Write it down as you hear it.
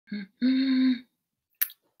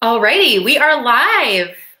Alrighty, we are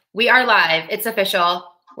live. We are live. It's official.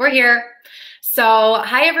 We're here. So,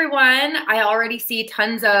 hi everyone. I already see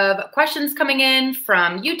tons of questions coming in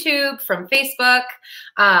from YouTube, from Facebook.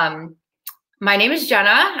 My name is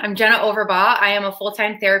Jenna. I'm Jenna Overbaugh. I am a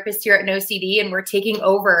full-time therapist here at OCD, and we're taking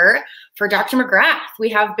over for Dr. McGrath. We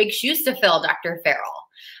have big shoes to fill, Dr.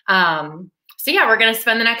 Farrell. So yeah, we're going to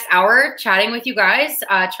spend the next hour chatting with you guys,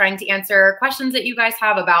 trying to answer questions that you guys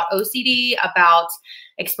have about OCD, about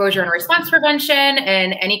exposure and response prevention,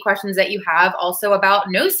 and any questions that you have also about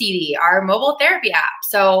NoCD, our mobile therapy app.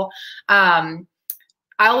 So I'll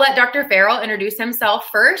let Dr. Farrell introduce himself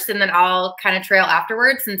first, and then I'll kind of trail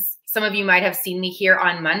afterwards, since some of you might have seen me here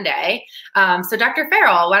on Monday. So Dr.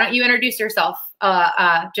 Farrell, why don't you introduce yourself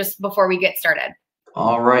just before we get started?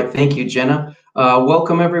 All right. Thank you, Jenna.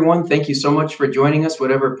 Welcome, everyone. Thank you so much for joining us,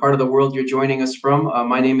 whatever part of the world you're joining us from.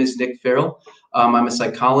 My name is Nick Farrell. I'm a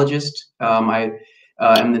psychologist. I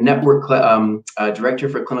am the network director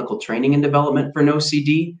for clinical training and development for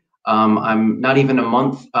NoCD. I'm not even a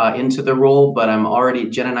month into the role, but I'm already,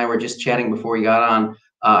 Jen and I were just chatting before we got on.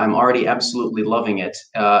 I'm already absolutely loving it.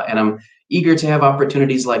 And I'm eager to have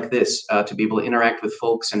opportunities like this to be able to interact with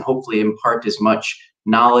folks and hopefully impart as much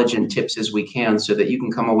knowledge and tips as we can, so that you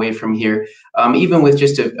can come away from here even with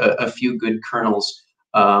just a few good kernels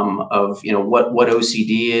of what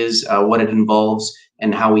OCD is, what it involves,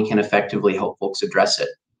 and how we can effectively help folks address it.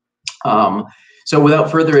 So without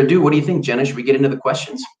further ado, what do you think, Jenna? Should we get into the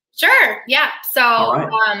questions? Sure. Yeah. So all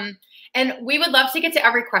right. And we would love to get to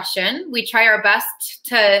every question. We try our best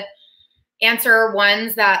to answer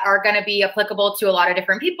ones that are going to be applicable to a lot of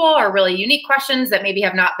different people, or really unique questions that maybe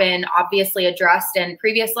have not been obviously addressed in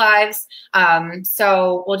previous lives.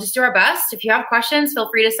 So we'll just do our best. If you have questions, feel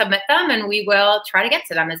free to submit them, and we will try to get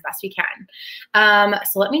to them as best we can.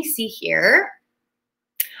 So let me see here.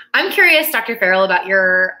 I'm curious, Dr. Farrell, about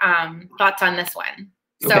your thoughts on this one.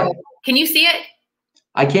 So okay. Can you see it?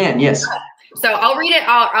 I can, yes. So I'll read it.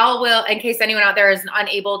 I will, in case anyone out there is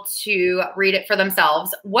unable to read it for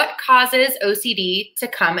themselves. What causes OCD to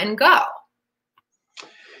come and go?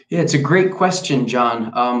 Yeah, it's a great question,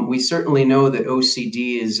 John. We certainly know that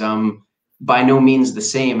OCD is by no means the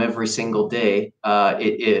same every single day.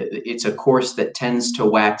 It's a course that tends to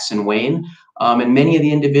wax and wane. And many of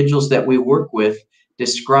the individuals that we work with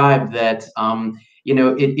describe that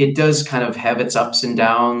it does kind of have its ups and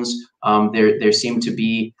downs. There seem to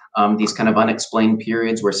be these kind of unexplained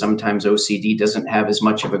periods where sometimes OCD doesn't have as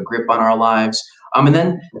much of a grip on our lives. And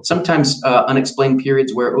then sometimes unexplained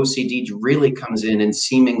periods where OCD really comes in and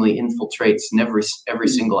seemingly infiltrates in every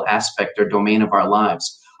single aspect or domain of our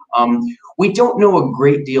lives. We don't know a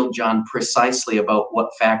great deal, John, precisely about what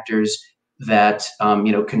factors that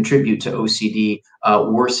contribute to OCD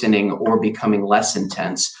worsening or becoming less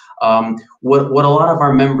intense. What a lot of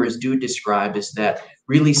our members do describe is that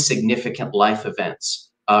really significant life events,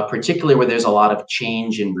 particularly where there's a lot of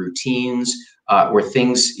change in routines or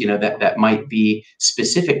things that might be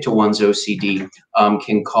specific to one's OCD,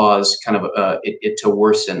 can cause kind of it to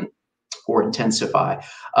worsen or intensify.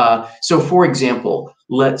 So for example,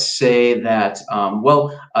 let's say that,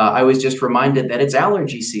 I was just reminded that it's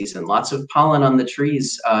allergy season, lots of pollen on the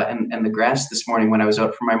trees and the grass this morning when I was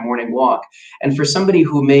out for my morning walk. And for somebody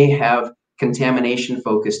who may have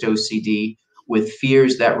contamination-focused OCD with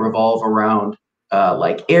fears that revolve around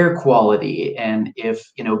like air quality, and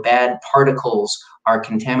if bad particles are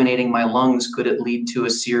contaminating my lungs, could it lead to a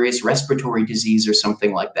serious respiratory disease or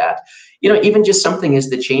something like that? Even just something as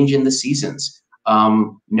the change in the seasons,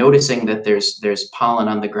 noticing that there's pollen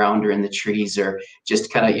on the ground or in the trees, or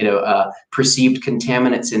just kind of perceived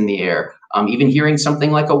contaminants in the air. Even hearing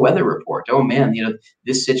something like a weather report. Oh man,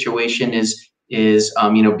 this situation is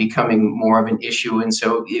becoming more of an issue, and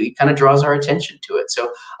so it kind of draws our attention to it.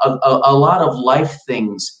 So a lot of life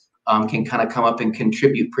things can kind of come up and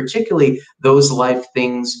contribute, particularly those life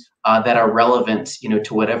things that are relevant,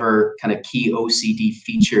 to whatever kind of key OCD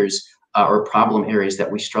features or problem areas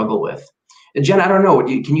that we struggle with. Jen, I don't know,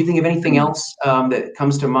 can you think of anything else that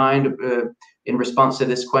comes to mind in response to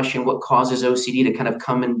this question? What causes OCD to kind of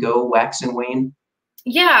come and go, wax and wane?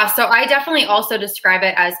 Yeah, so I definitely also describe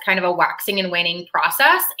it as kind of a waxing and waning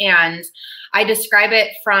process. And I describe it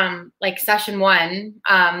from like session one,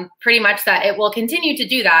 pretty much that it will continue to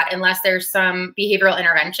do that unless there's some behavioral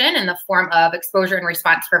intervention in the form of exposure and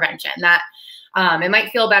response prevention. That it might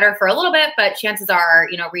feel better for a little bit, but chances are,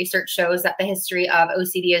 research shows that the history of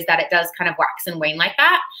OCD is that it does kind of wax and wane like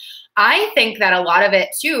that. I think that a lot of it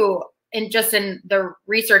too, and just in the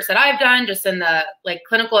research that I've done, just in the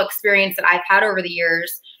clinical experience that I've had over the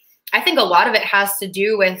years, I think a lot of it has to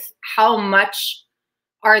do with how much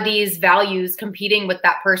are these values competing with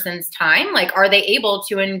that person's time? Like, are they able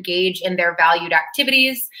to engage in their valued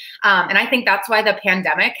activities? And I think that's why the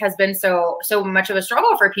pandemic has been so much of a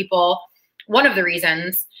struggle for people. One of the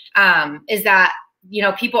reasons is that, you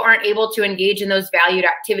know, people aren't able to engage in those valued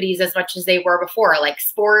activities as much as they were before, like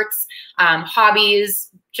sports,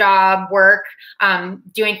 hobbies, job, work,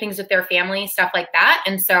 doing things with their family, stuff like that.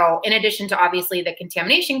 And so in addition to obviously the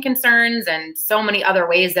contamination concerns and so many other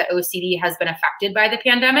ways that OCD has been affected by the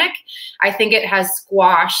pandemic, I think it has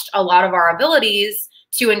squashed a lot of our abilities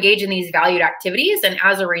to engage in these valued activities. And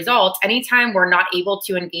as a result, anytime we're not able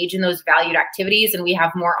to engage in those valued activities and we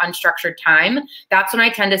have more unstructured time, that's when I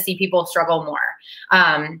tend to see people struggle more.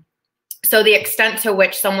 So the extent to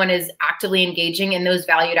which someone is actively engaging in those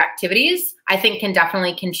valued activities, I think can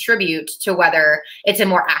definitely contribute to whether it's a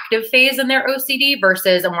more active phase in their OCD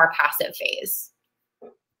versus a more passive phase.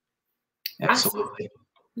 Absolutely.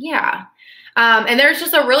 Yeah. And there's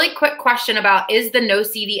just a really quick question about, is the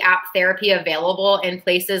NoCD app therapy available in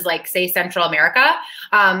places like, say, Central America?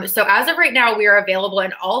 So as of right now, we are available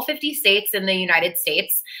in all 50 states in the United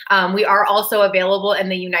States. We are also available in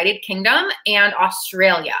the United Kingdom and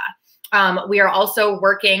Australia. We are also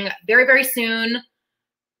working very, very soon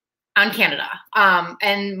on Canada.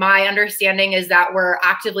 And my understanding is that we're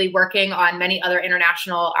actively working on many other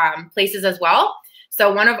international places as well.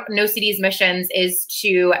 So one of NoCD's missions is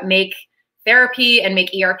to make therapy and make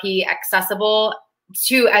ERP accessible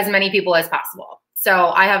to as many people as possible. So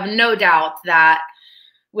I have no doubt that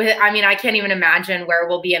I can't even imagine where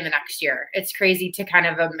we'll be in the next year. It's crazy to kind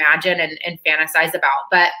of imagine and fantasize about,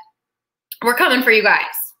 but we're coming for you guys.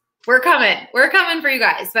 We're coming for you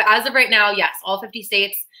guys. But as of right now, yes, all 50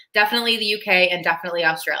 states, definitely the UK and definitely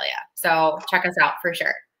Australia. So check us out for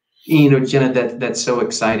sure. You know, Jenna, that's so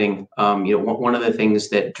exciting. You know, one of the things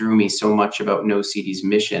that drew me so much about NoCD's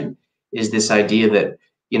mission is this idea that,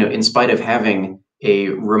 you know, in spite of having a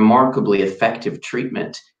remarkably effective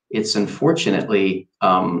treatment, it's unfortunately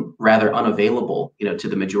rather unavailable, you know, to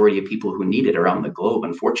the majority of people who need it around the globe.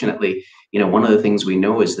 Unfortunately, you know, one of the things we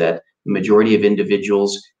know is that the majority of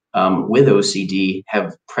individuals with OCD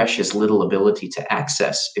have precious little ability to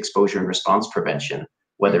access exposure and response prevention,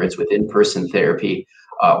 whether it's with in-person therapy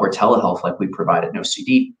or telehealth like we provide at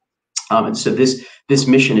NoCD. And so this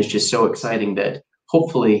mission is just so exciting that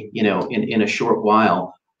hopefully, you know, in a short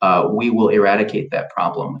while, we will eradicate that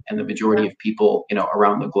problem. And the majority of people, you know,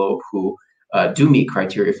 around the globe who do meet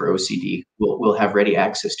criteria for OCD will have ready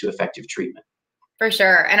access to effective treatment. For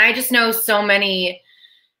sure. And I just know so many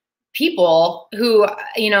people who,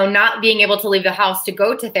 you know, not being able to leave the house to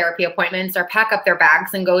go to therapy appointments or pack up their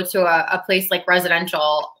bags and go to a place like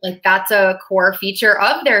residential, like that's a core feature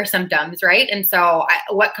of their symptoms, right? And so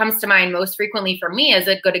what comes to mind most frequently for me as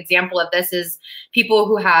a good example of this is people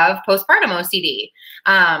who have postpartum OCD.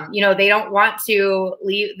 You know, they don't want to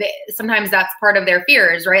leave. Sometimes that's part of their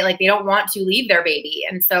fears, right? Like they don't want to leave their baby.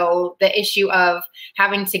 And so the issue of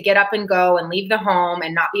having to get up and go and leave the home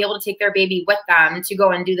and not be able to take their baby with them to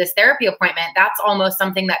go and do this therapy appointment, that's almost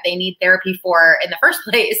something that they need therapy for in the first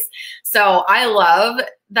place. So I love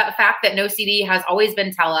the fact that NoCD has always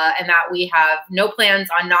been tele and that we have no plans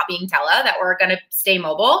on not being tele, that we're going to stay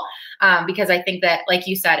mobile. Because I think that, like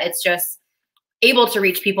you said, it's just able to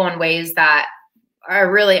reach people in ways that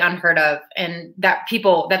are really unheard of and that the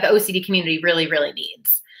OCD community really, really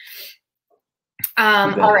needs.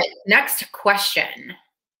 All right, next question.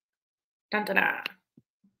 Dun, dun, dun.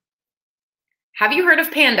 Have you heard of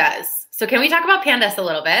pandas? So can we talk about pandas a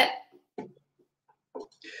little bit?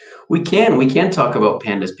 We can talk about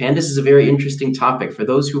pandas. Pandas is a very interesting topic. For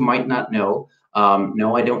those who might not know,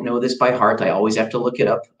 no, I don't know this by heart. I always have to look it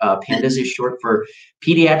up. PANDAS is short for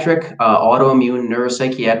pediatric autoimmune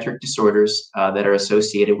neuropsychiatric disorders that are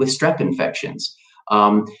associated with strep infections.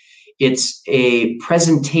 It's a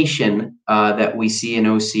presentation that we see in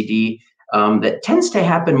OCD that tends to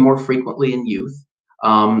happen more frequently in youth.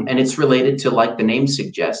 And it's related to, like the name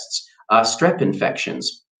suggests, strep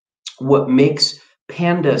infections. What makes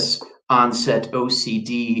PANDAS onset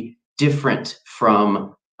OCD different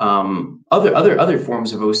from other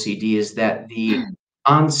forms of OCD is that the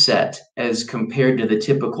onset, as compared to the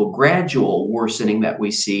typical gradual worsening that we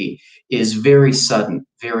see, is very sudden,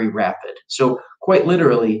 very rapid. So quite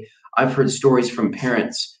literally, I've heard stories from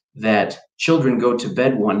parents that children go to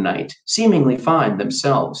bed one night seemingly fine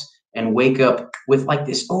themselves and wake up with like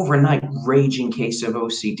this overnight raging case of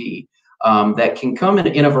OCD. That can come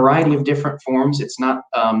in a variety of different forms. It's not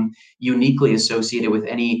uniquely associated with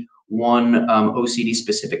any one OCD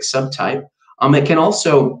specific subtype. It can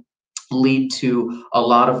also lead to a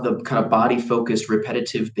lot of the kind of body-focused,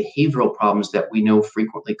 repetitive behavioral problems that we know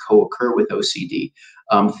frequently co-occur with OCD.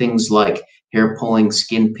 Things like hair pulling,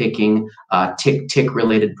 skin picking,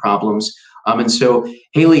 tick-related problems. And so,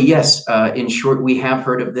 Haley, yes, in short, we have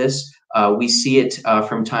heard of this. We see it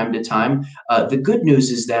from time to time. The good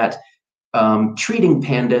news is that treating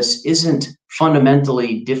pandas isn't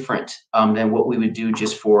fundamentally different than what we would do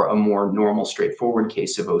just for a more normal, straightforward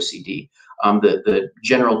case of OCD. The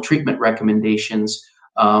general treatment recommendations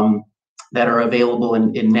that are available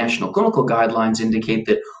in national clinical guidelines indicate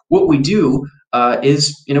that what we do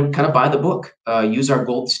is, kind of by the book, use our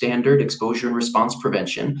gold standard exposure and response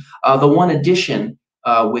prevention. The one addition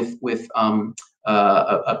with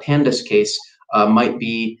a pandas case might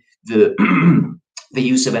be the the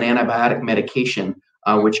use of an antibiotic medication,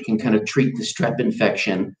 which can kind of treat the strep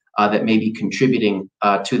infection that may be contributing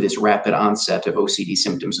to this rapid onset of OCD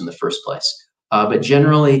symptoms in the first place. But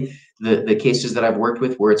generally, the cases that I've worked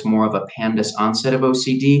with where it's more of a pandas onset of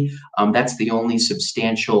OCD, that's the only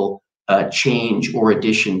substantial change or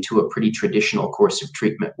addition to a pretty traditional course of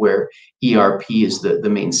treatment where ERP is the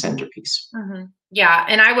main centerpiece. Mm-hmm. Yeah.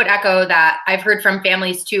 And I would echo that. I've heard from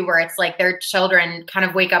families too, where it's like their children kind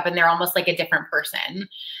of wake up and they're almost like a different person.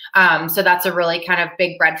 So that's a really kind of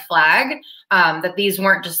big red flag, that these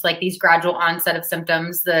weren't just like these gradual onset of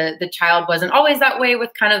symptoms. The child wasn't always that way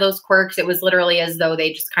with kind of those quirks. It was literally as though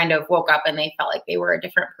they just kind of woke up and they felt like they were a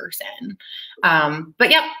different person.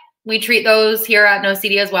 But yeah, we treat those here at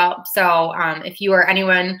NoCD as well. So if you or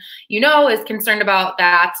anyone is concerned about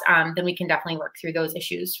that, then we can definitely work through those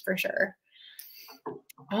issues for sure.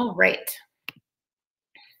 All right.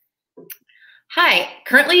 Hi,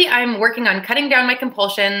 currently I'm working on cutting down my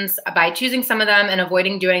compulsions by choosing some of them and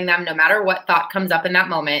avoiding doing them no matter what thought comes up in that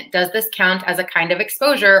moment. Does this count as a kind of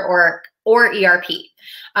exposure or ERP?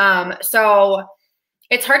 So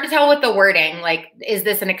it's hard to tell with the wording, like, is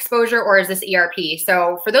this an exposure or is this ERP?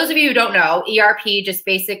 So for those of you who don't know, ERP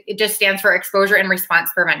it just stands for exposure and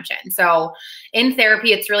response prevention. So in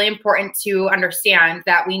therapy, it's really important to understand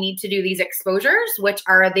that we need to do these exposures, which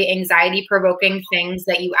are the anxiety provoking things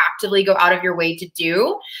that you actively go out of your way to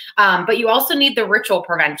do. But you also need the ritual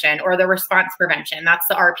prevention or the response prevention. That's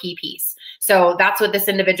the RP piece. So that's what this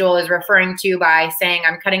individual is referring to by saying,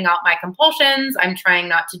 I'm cutting out my compulsions. I'm trying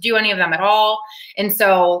not to do any of them at all. And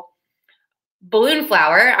so balloon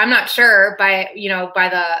flower, I'm not sure by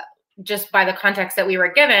the context that we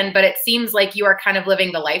were given, but it seems like you are kind of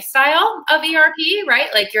living the lifestyle of ERP, right?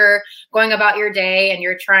 Like you're going about your day and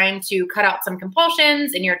you're trying to cut out some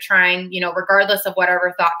compulsions and you're trying, regardless of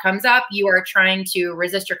whatever thought comes up, you are trying to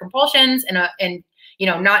resist your compulsions and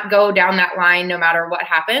not go down that line no matter what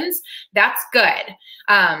happens. That's good.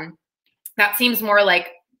 That seems more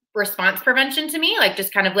like response prevention to me, like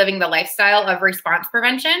just kind of living the lifestyle of response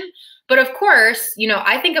prevention. But of course,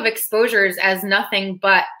 I think of exposures as nothing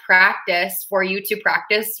but practice for you to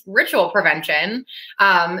practice ritual prevention.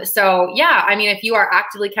 So yeah, I mean, if you are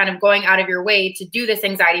actively kind of going out of your way to do this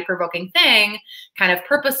anxiety provoking thing, kind of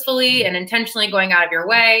purposefully and intentionally going out of your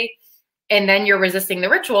way, and then you're resisting the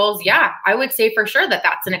rituals, yeah, I would say for sure that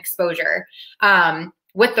that's an exposure.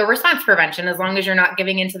 With the response prevention, as long as you're not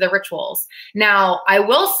giving into the rituals. Now, I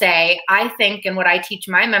will say, I think, and what I teach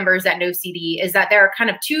my members at NoCD is that there are kind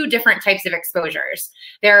of two different types of exposures.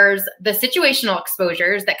 There's the situational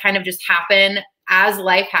exposures that kind of just happen as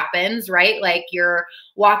life happens, right? Like you're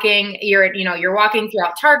walking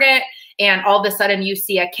throughout Target and all of a sudden you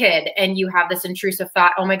see a kid and you have this intrusive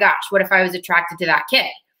thought, oh my gosh, what if I was attracted to that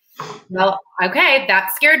kid? Well, okay,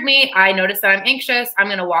 that scared me. I noticed that I'm anxious. I'm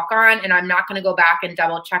going to walk on and I'm not going to go back and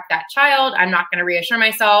double check that child. I'm not going to reassure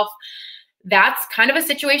myself. That's kind of a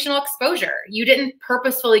situational exposure. You didn't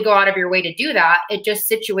purposefully go out of your way to do that. It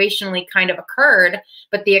just situationally kind of occurred.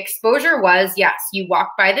 But the exposure was, yes, you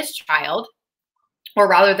walked by this child, or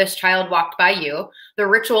rather this child walked by you. The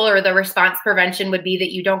ritual or the response prevention would be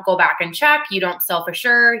that you don't go back and check. You don't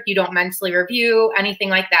self-assure. You don't mentally review, anything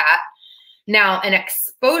like that. Now, an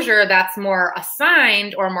exposure that's more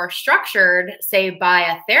assigned or more structured, say by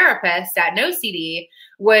a therapist at NoCD,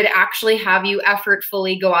 would actually have you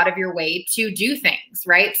effortfully go out of your way to do things,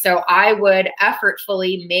 right? So I would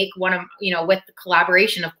effortfully make one of, with the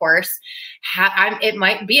collaboration, of course, it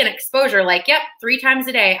might be an exposure like, yep, 3 times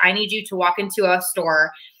a day, I need you to walk into a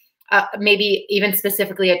store, maybe even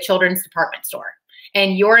specifically a children's department store.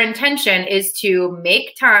 And your intention is to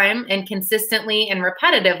make time and consistently and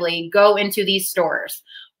repetitively go into these stores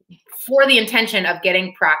for the intention of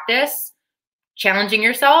getting practice, challenging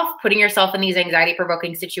yourself, putting yourself in these anxiety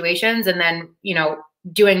provoking situations, and then,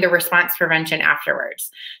 doing the response prevention afterwards.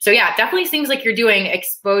 So yeah, it definitely seems like you're doing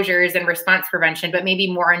exposures and response prevention, but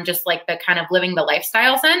maybe more in just like the kind of living the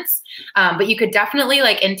lifestyle sense. But you could definitely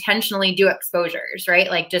like intentionally do exposures, right?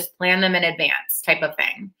 Like just plan them in advance type of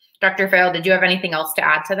thing. Dr. Farrell, did you have anything else to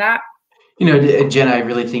add to that? You know, Jenna, I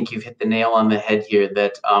really think you've hit the nail on the head here.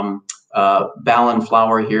 That Ballon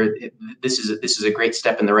flower here, this is a great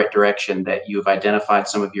step in the right direction. That you've identified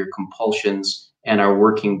some of your compulsions and are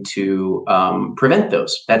working to prevent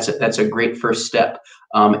those. That's a great first step.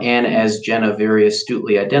 And as Jenna very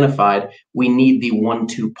astutely identified, we need the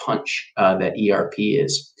 1-2 punch that ERP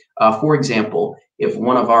is. For example, if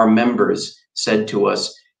one of our members said to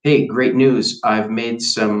us, "Hey, great news! I've made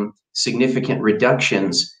some significant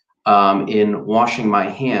reductions in washing my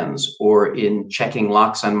hands or in checking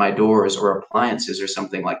locks on my doors or appliances," or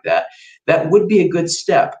something like that, that would be a good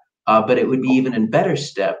step. But it would be even a better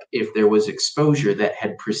step if there was exposure that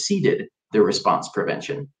had preceded the response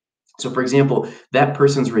prevention. So, for example, that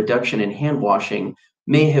person's reduction in hand washing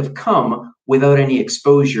may have come without any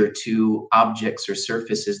exposure to objects or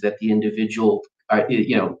surfaces that the individual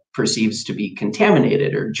perceives to be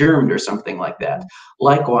contaminated or germed or something like that.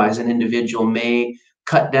 Likewise, an individual may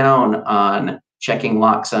cut down on checking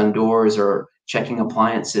locks on doors or checking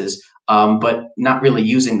appliances, but not really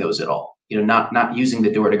using those at all. Not using the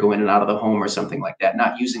door to go in and out of the home or something like that,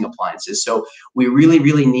 not using appliances. So we really,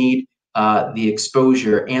 really need the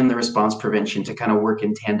exposure and the response prevention to kind of work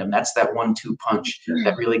in tandem. That's that 1-2 punch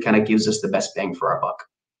that really kind of gives us the best bang for our buck.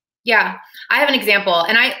 Yeah, I have an example,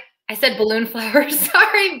 and I said balloon flower.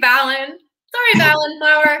 Sorry, Ballon. Sorry, Ballon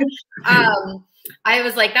flower. I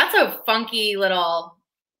was like, that's a funky little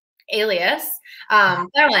alias,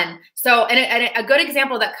 Farrell. So, and a good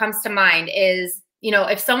example that comes to mind is,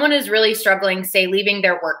 if someone is really struggling, say leaving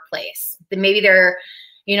their workplace, then maybe they're,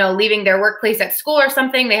 leaving their workplace at school or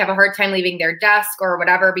something, they have a hard time leaving their desk or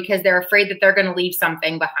whatever, because they're afraid that they're going to leave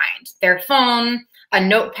something behind, their phone, a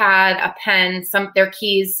notepad, a pen, their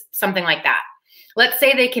keys, something like that. Let's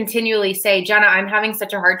say they continually say, "Jenna, I'm having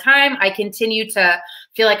such a hard time. I continue to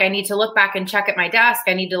feel like I need to look back and check at my desk.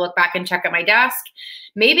 I need to look back and check at my desk."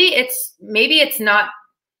 Maybe it's not.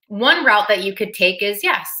 One route that you could take is,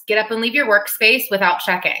 yes, get up and leave your workspace without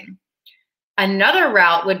checking. Another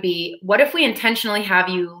route would be, what if we intentionally have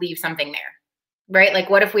you leave something there, right? Like,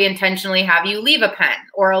 what if we intentionally have you leave a pen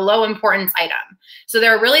or a low importance item? So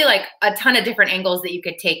there are really like a ton of different angles that you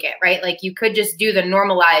could take it, right? Like you could just do the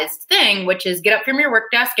normalized thing, which is get up from your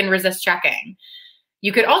work desk and resist checking.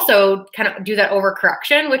 You could also kind of do that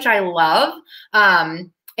overcorrection, which I love.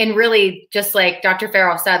 And really, just like Dr.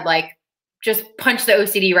 Farrell said, like, just punch the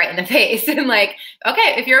OCD right in the face and like,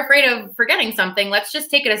 okay, if you're afraid of forgetting something, let's just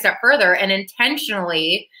take it a step further and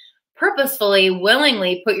intentionally, purposefully,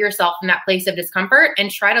 willingly put yourself in that place of discomfort and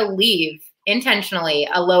try to leave intentionally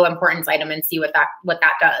a low importance item and see what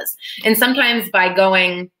that does. And sometimes by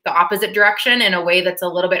going the opposite direction in a way that's a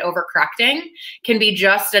little bit overcorrecting can be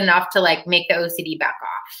just enough to like make the OCD back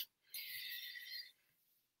off.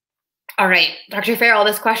 All right, Dr. Farrell,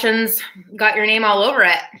 this question's got your name all over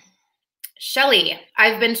it. Shelly,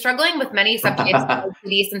 I've been struggling with many subtypes of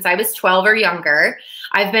OCD since I was 12 or younger.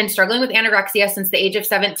 I've been struggling with anorexia since the age of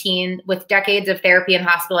 17 with decades of therapy and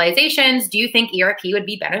hospitalizations. Do you think ERP would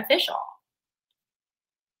be beneficial?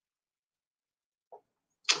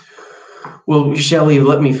 Well, Shelly,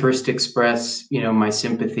 let me first express, my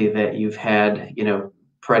sympathy that you've had,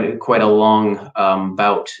 quite a long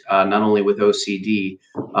bout, not only with OCD,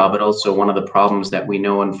 but also one of the problems that we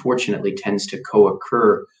know, unfortunately, tends to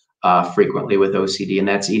co-occur frequently with OCD, and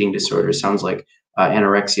that's eating disorder. Sounds like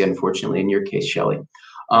anorexia, unfortunately, in your case, Shelly.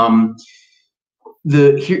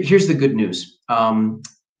 Here's the good news.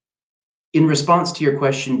 In response to your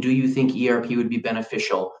question, do you think ERP would be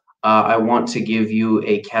beneficial? I want to give you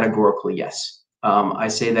a categorical yes. I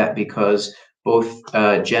say that because both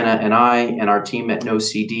Jenna and I and our team at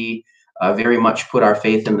NoCD very much put our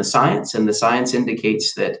faith in the science, and the science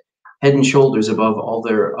indicates that head and shoulders above all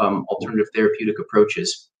their alternative therapeutic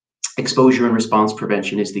approaches, exposure and response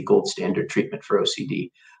prevention is the gold standard treatment for OCD.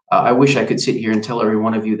 I wish I could sit here and tell every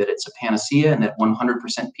one of you that it's a panacea and that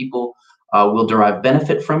 100% people will derive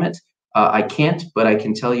benefit from it. I can't, but I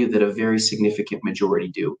can tell you that a very significant majority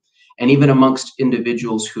do. And even amongst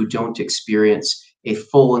individuals who don't experience a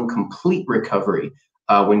full and complete recovery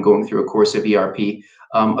when going through a course of ERP,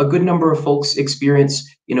 a good number of folks experience,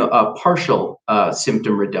 a partial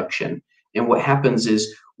symptom reduction. And what happens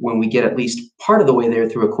is when we get at least part of the way there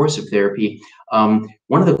through a course of therapy,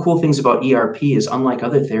 one of the cool things about ERP is, unlike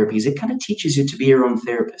other therapies, it kind of teaches you to be your own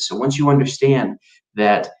therapist. So once you understand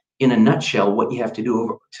that, in a nutshell, what you have to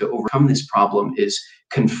do to overcome this problem is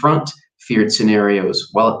confront, feared scenarios,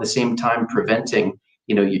 while at the same time preventing,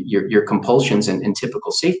 your compulsions and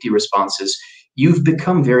typical safety responses, you've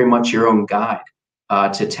become very much your own guide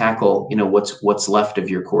to tackle, what's left of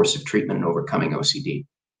your course of treatment and overcoming OCD.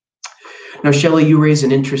 Now, Shelley, you raise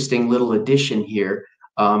an interesting little addition here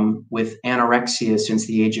with anorexia since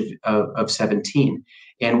the age of 17.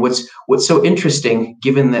 And what's so interesting,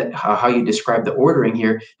 given that how you describe the ordering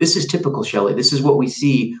here, this is typical, Shelley. This is what we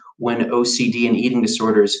see when OCD and eating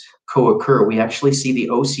disorders co-occur. We actually see the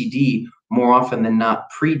OCD more often than not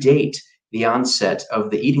predate the onset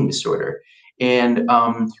of the eating disorder. And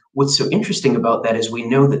what's so interesting about that is we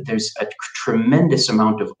know that there's a tremendous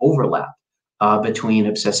amount of overlap between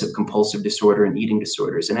obsessive compulsive disorder and eating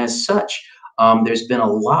disorders. And as such, there's been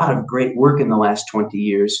a lot of great work in the last 20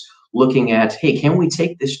 years looking at, hey, can we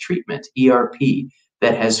take this treatment, ERP,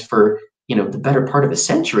 that has for the better part of a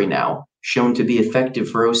century now shown to be effective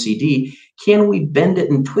for OCD, can we bend it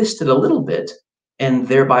and twist it a little bit and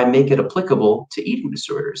thereby make it applicable to eating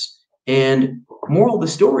disorders? And moral of the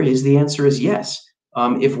story is the answer is yes.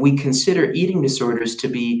 If we consider eating disorders to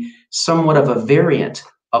be somewhat of a variant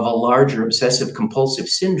of a larger obsessive compulsive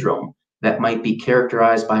syndrome that might be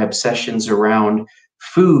characterized by obsessions around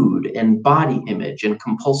food and body image and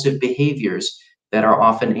compulsive behaviors that are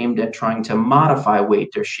often aimed at trying to modify weight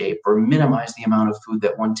or shape or minimize the amount of food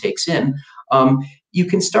that one takes in, you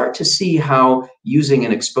can start to see how using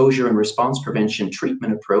an exposure and response prevention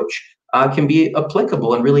treatment approach can be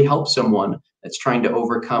applicable and really help someone that's trying to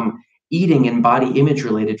overcome eating and body image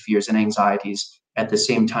related fears and anxieties at the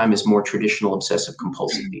same time as more traditional obsessive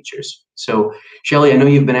compulsive features. So, Shelley, I know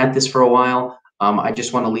you've been at this for a while. I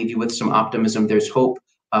just want to leave you with some optimism. There's hope,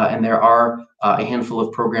 and there are a handful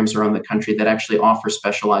of programs around the country that actually offer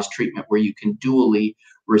specialized treatment where you can dually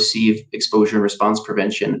receive exposure and response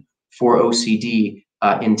prevention for OCD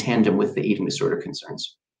in tandem with the eating disorder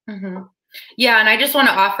concerns. Mm-hmm. Yeah, and I just want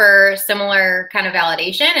to offer similar kind of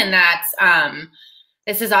validation in that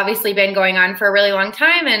this has obviously been going on for a really long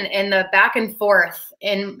time, and the back and forth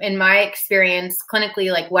in my experience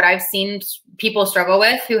clinically, like what I've seen people struggle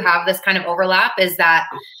with who have this kind of overlap is that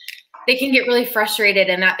they can get really frustrated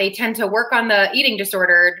and that they tend to work on the eating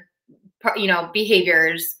disordered,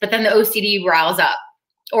 behaviors, but then the OCD riles up,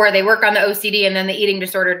 or they work on the OCD and then the eating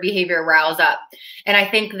disordered behavior riles up. And I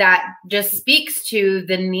think that just speaks to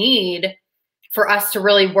the need for us to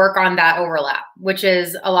really work on that overlap, which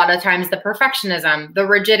is a lot of times the perfectionism, the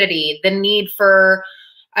rigidity, the need for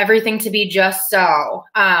everything to be just so,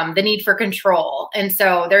 the need for control. And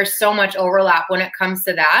so there's so much overlap when it comes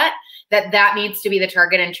to that needs to be the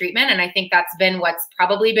target in treatment. And I think that's been what's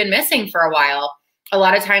probably been missing for a while. A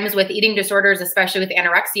lot of times with eating disorders, especially with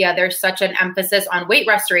anorexia, there's such an emphasis on weight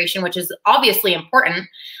restoration, which is obviously important.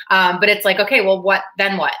 But it's like, okay, well,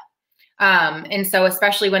 then what? And so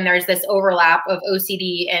especially when there's this overlap of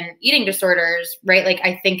OCD and eating disorders, right? Like,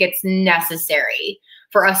 I think it's necessary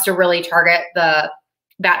for us to really target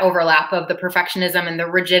that overlap of the perfectionism and the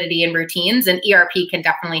rigidity and routines, and ERP can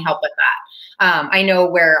definitely help with that. I know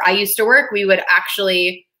where I used to work, we would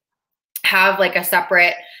actually have like a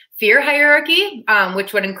separate fear hierarchy,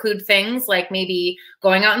 which would include things like maybe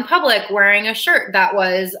going out in public, wearing a shirt that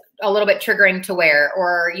was a little bit triggering to wear,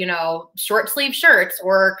 or, short sleeve shirts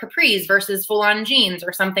or capris versus full on jeans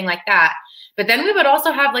or something like that. But then we would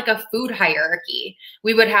also have like a food hierarchy.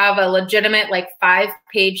 We would have a legitimate like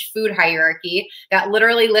 5-page food hierarchy that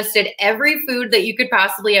literally listed every food that you could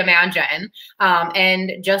possibly imagine.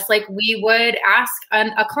 And just like we would ask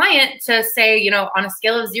a client to say, on a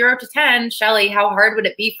scale of 0 to 10, Shelley, how hard would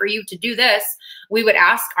it be for you to do this? We would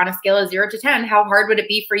ask on a scale of 0 to 10, how hard would it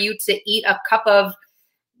be for you to eat a cup of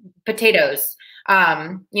potatoes?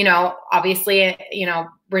 Obviously,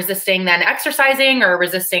 resisting then exercising, or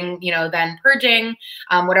resisting, then purging,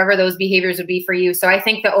 whatever those behaviors would be for you. So I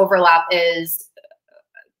think the overlap is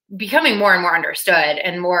becoming more and more understood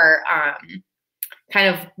and more kind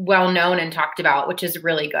of well-known and talked about, which is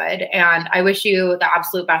really good. And I wish you the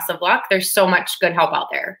absolute best of luck. There's so much good help out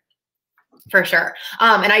there for sure.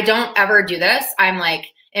 And I don't ever do this. I'm like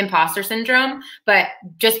imposter syndrome, but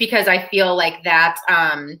just because I feel like that,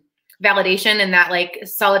 validation and that like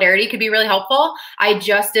solidarity could be really helpful. I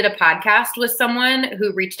just did a podcast with someone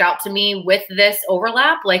who reached out to me with this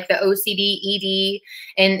overlap, like the OCD, ED,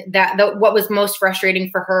 and what was most frustrating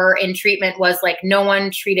for her in treatment was like no one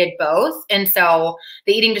treated both. And so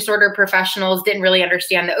the eating disorder professionals didn't really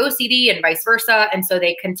understand the OCD and vice versa. And so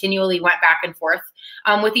they continually went back and forth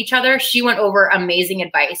with each other. She went over amazing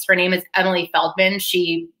advice. Her name is Emily Feldman.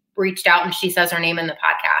 She reached out and she says her name in the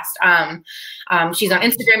podcast. She's on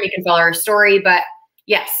Instagram. You can follow her story. But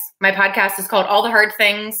yes, my podcast is called All the Hard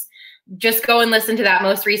Things. just go and listen to that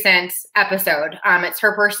most recent episode. It's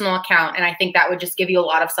her personal account. And I think that would just give you a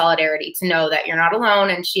lot of solidarity to know that you're not alone.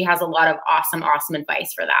 And she has a lot of awesome, awesome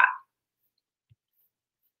advice for that.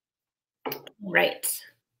 Right.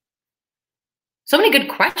 So many good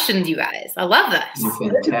questions, you guys. I love this.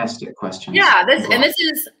 Fantastic questions. Yeah,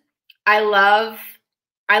 I loved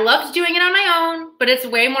doing it on my own, but it's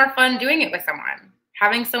way more fun doing it with someone.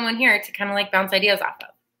 Having someone here to kind of like bounce ideas off of.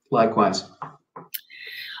 Likewise.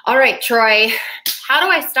 All right, Troy, how do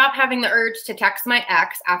I stop having the urge to text my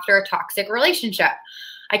ex after a toxic relationship?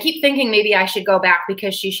 I keep thinking maybe I should go back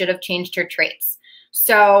because she should have changed her traits.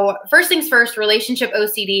 So first things first, relationship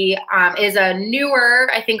OCD is a newer,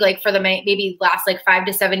 I think like for the maybe last like 5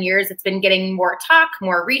 to 7 years, it's been getting more talk,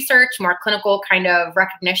 more research, more clinical kind of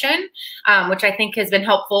recognition, which I think has been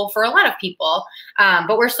helpful for a lot of people.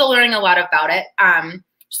 But we're still learning a lot about it.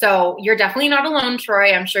 So you're definitely not alone,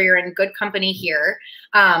 Troy. I'm sure you're in good company here.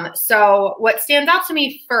 So what stands out to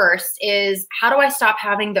me first is, how do I stop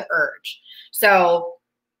having the urge? So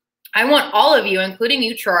I want all of you, including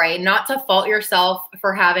you, Troy, not to fault yourself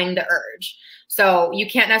for having the urge. So you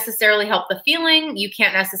can't necessarily help the feeling. You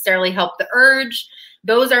can't necessarily help the urge.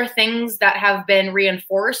 Those are things that have been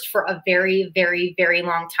reinforced for a very, very, very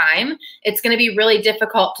long time. It's going to be really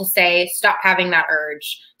difficult to say, stop having that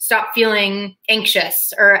urge, stop feeling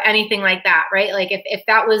anxious or anything like that, right? Like if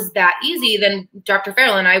that was that easy, then Dr.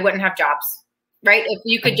 Farrell and I wouldn't have jobs, right? If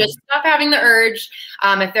you could just stop having the urge,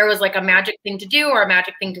 if there was like a magic thing to do or a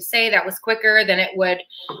magic thing to say that was quicker, then it would,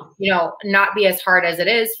 not be as hard as it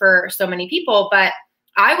is for so many people. But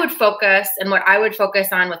I would focus, and what I would focus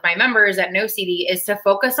on with my members at NoCD is to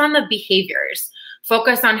focus on the behaviors,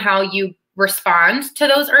 focus on how you respond to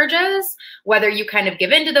those urges, whether you kind of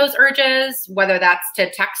give in to those urges, whether that's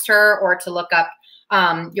to text her or to look up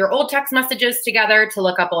your old text messages together, to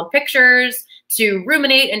look up old pictures, to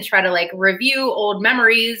ruminate and try to like review old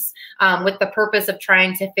memories with the purpose of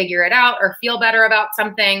trying to figure it out or feel better about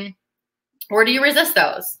something. Or do you resist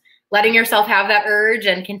those? Letting yourself have that urge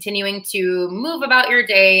and continuing to move about your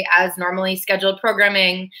day as normally scheduled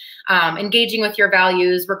programming, engaging with your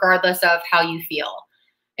values regardless of how you feel.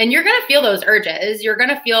 And you're going to feel those urges. You're going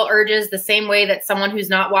to feel urges the same way that someone who's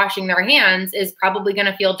not washing their hands is probably going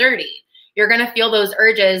to feel dirty. You're going to feel those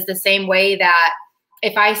urges the same way that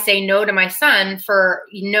if I say no to my son for,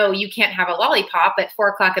 you can't have a lollipop at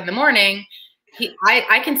 4 o'clock in the morning,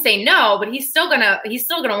 I can say no, but he's still gonna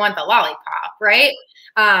want the lollipop, right?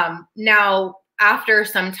 Now, after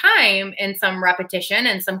some time and some repetition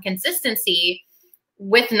and some consistency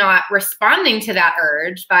with not responding to that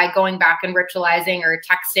urge by going back and ritualizing or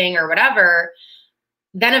texting or whatever,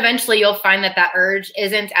 then eventually you'll find that that urge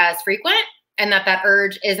isn't as frequent and that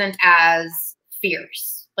urge isn't as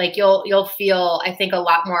fierce. Like you'll feel, I think, a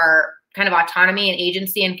lot more kind of autonomy and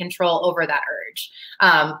agency and control over that urge.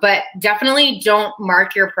 But definitely don't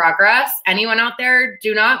mark your progress. Anyone out there,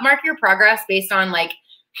 do not mark your progress based on like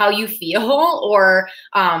how you feel or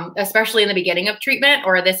especially in the beginning of treatment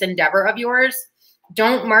or this endeavor of yours.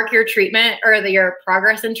 Don't mark your treatment or your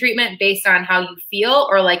progress in treatment based on how you feel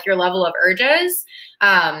or like your level of urges.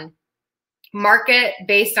 Mark it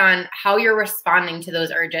based on how you're responding to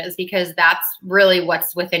those urges, because that's really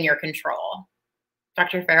what's within your control.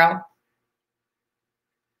 Dr. Farrell?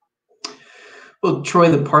 Well, Troy,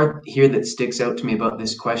 the part here that sticks out to me about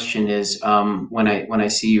this question is when I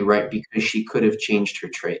see you write, because she could have changed her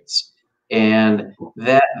traits. And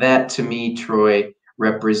that to me, Troy,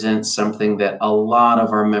 represents something that a lot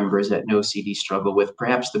of our members at NoCD struggle with.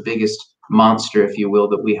 Perhaps the biggest monster, if you will,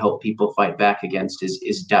 that we help people fight back against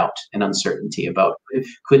is doubt and uncertainty about,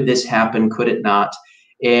 could this happen, could it not?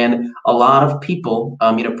 And a lot of people,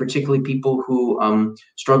 particularly people who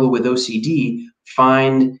struggle with OCD,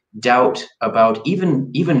 find doubt about even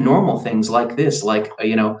normal things like this, like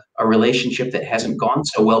a relationship that hasn't gone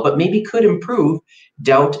so well, but maybe could improve.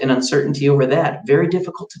 Doubt and uncertainty over that, very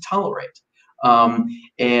difficult to tolerate.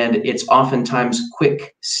 And it's oftentimes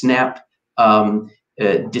quick, snap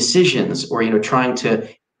decisions, or trying to,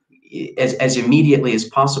 as immediately as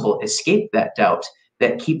possible, escape that doubt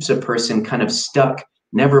that keeps a person kind of stuck,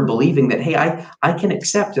 never believing that, hey, I can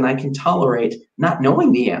accept and I can tolerate not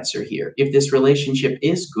knowing the answer here, if this relationship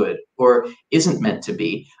is good or isn't meant to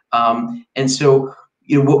be. And so,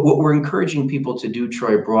 what we're encouraging people to do,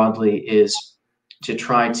 Troy, broadly, is to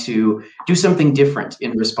try to do something different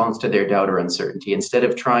in response to their doubt or uncertainty. Instead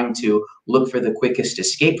of trying to look for the quickest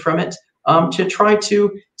escape from it, to try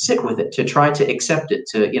to sit with it, to try to accept it,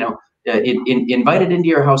 to invite it into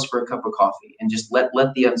your house for a cup of coffee, and just let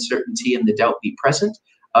the uncertainty and the doubt be present.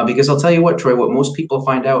 Because I'll tell you what, Troy, what most people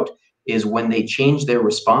find out is when they change their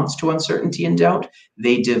response to uncertainty and doubt,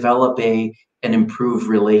 they develop an improved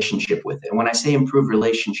relationship with it. And when I say improved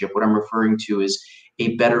relationship, what I'm referring to is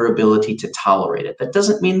a better ability to tolerate it. That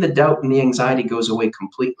doesn't mean the doubt and the anxiety goes away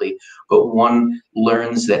completely, but one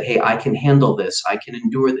learns that, hey, I can handle this, I can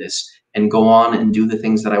endure this, and go on and do the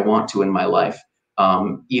things that I want to in my life,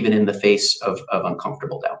 even in the face of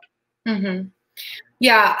uncomfortable doubt. Mm-hmm.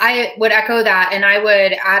 Yeah, I would echo that. And I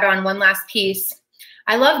would add on one last piece.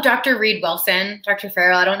 I love Dr. Reed Wilson, Dr.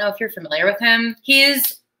 Farrell. I don't know if you're familiar with him.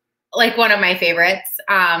 He's like one of my favorites.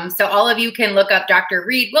 So all of you can look up Dr.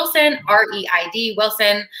 Reed Wilson, R-E-I-D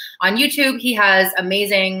Wilson on YouTube. He has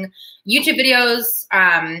amazing YouTube videos,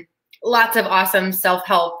 lots of awesome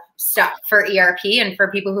self-help stuff for ERP and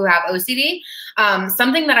for people who have OCD.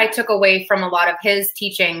 Something that I took away from a lot of his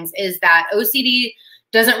teachings is that OCD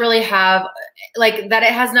doesn't really have, like, that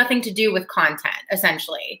it has nothing to do with content,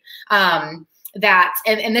 essentially. And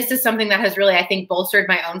this is something that has really, I think, bolstered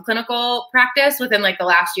my own clinical practice within like the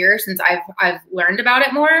last year since I've learned about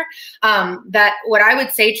it more. That what I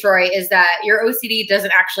would say, Troy, is that your OCD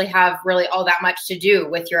doesn't actually have really all that much to do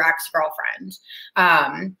with your ex-girlfriend.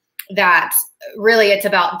 That really it's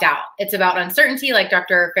about doubt. It's about uncertainty, like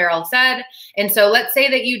Dr. Farrell said. And so let's say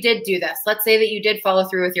that you did do this. Let's say that you did follow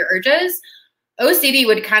through with your urges. OCD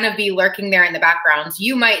would kind of be lurking there in the background.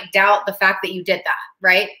 You might doubt the fact that you did that,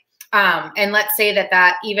 right? And let's say that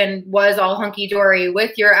that even was all hunky-dory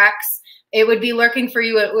with your ex, it would be lurking for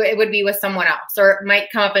you. It would be with someone else, or it might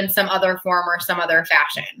come up in some other form or some other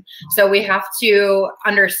fashion. So we have to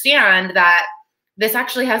understand that this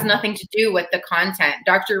actually has nothing to do with the content.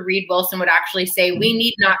 Dr. Reed Wilson would actually say we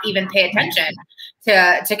need not even pay attention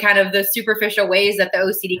to kind of the superficial ways that the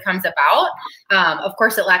OCD comes about. Of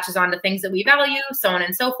course, it latches on to things that we value, so on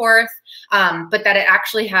and so forth, but that it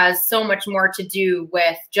actually has so much more to do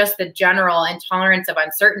with just the general intolerance of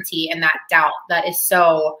uncertainty and that doubt that is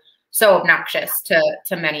so obnoxious to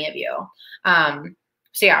many of you.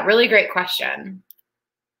 So yeah, really great question.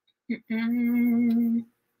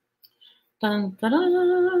 Dun, dun,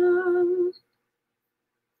 dun.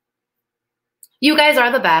 You guys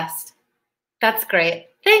are the best. That's great.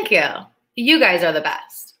 Thank you. You guys are the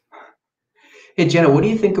best. Hey, Jenna, what do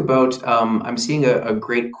you think about, I'm seeing a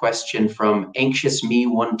great question from Anxious Me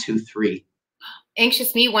 123.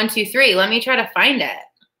 Anxious Me 123. Let me try to find it.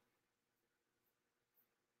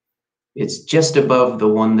 It's just above the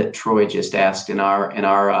one that Troy just asked in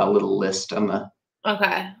our little list on the.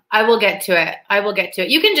 Okay, I will get to it. I will get to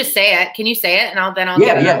it. You can just say it. Can you say it? And I'll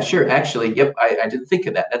Yeah, sure. Actually, yep. I didn't think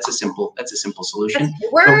of that. That's a simple solution.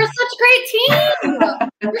 We're such a great team.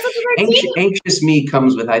 We're such a great team. Anxious Me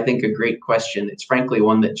comes with, I think, a great question. It's frankly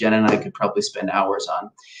one that Jenna and I could probably spend hours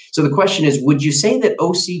on. So the question is, would you say that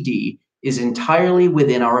OCD is entirely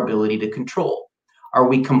within our ability to control? Are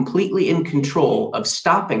we completely in control of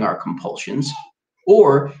stopping our compulsions?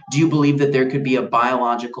 Or do you believe that there could be a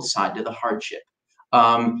biological side to the hardship?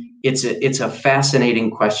 It's a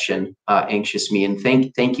fascinating question, Anxious Me, and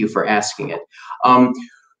thank you for asking it.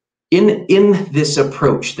 In this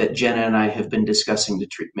approach that Jenna and I have been discussing to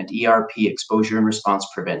treatment, ERP, exposure and response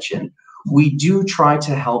prevention, we do try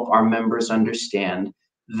to help our members understand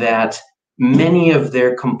that many of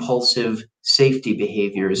their compulsive safety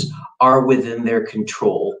behaviors are within their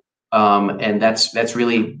control. And that's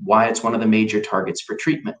really why it's one of the major targets for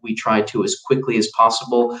treatment. We try to, as quickly as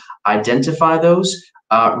possible, identify those,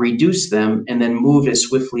 reduce them, and then move as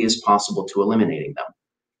swiftly as possible to eliminating them.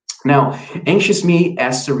 Now, Anxious Me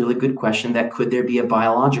asks a really good question that could there be a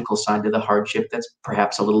biological side to the hardship that's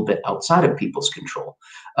perhaps a little bit outside of people's control?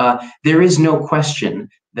 There is no question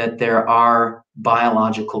that there are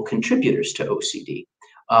biological contributors to OCD,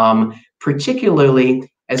 particularly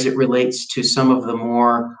as it relates to some of the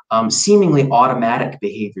more seemingly automatic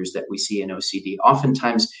behaviors that we see in OCD.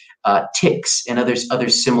 Oftentimes, tics and other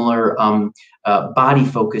similar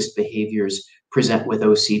body-focused behaviors present with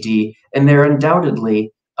OCD, and they're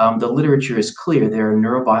undoubtedly, the literature is clear, there are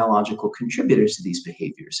neurobiological contributors to these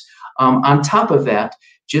behaviors. On top of that,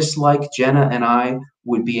 just like Jenna and I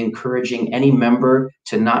would be encouraging any member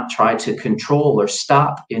to not try to control or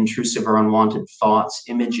stop intrusive or unwanted thoughts,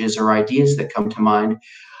 images, or ideas that come to mind,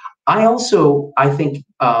 I also, I think,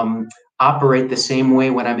 operate the same way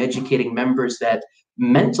when I'm educating members that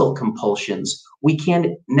mental compulsions, we can't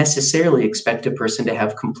necessarily expect a person to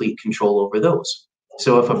have complete control over those.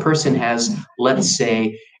 So if a person has, let's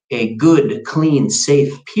say, a good, clean,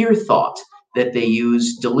 safe, pure thought that they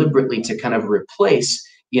use deliberately to kind of replace,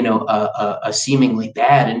 you know, a seemingly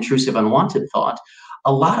bad, intrusive, unwanted thought,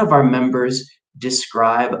 a lot of our members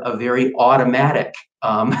describe a very automatic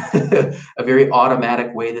a very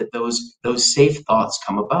automatic way that those safe thoughts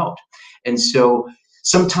come about. And so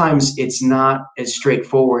sometimes it's not as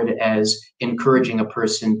straightforward as encouraging a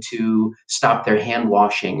person to stop their hand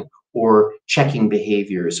washing or checking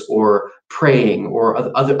behaviors or praying or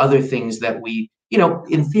other things that we,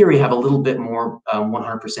 in theory, have a little bit more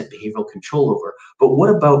 100% behavioral control over. But what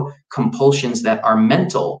about compulsions that are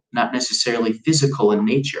mental, not necessarily physical in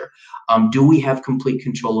nature? Do we have complete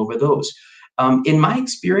control over those? In my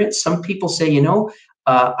experience, some people say,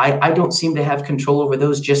 I don't seem to have control over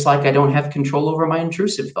those, just like I don't have control over my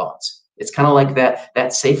intrusive thoughts. It's kind of like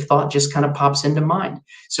that safe thought just kind of pops into mind.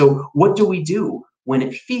 So what do we do when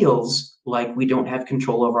it feels like we don't have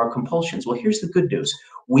control over our compulsions? Well, here's the good news.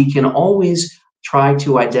 We can always try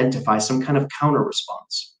to identify some kind of counter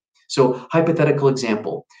response. So hypothetical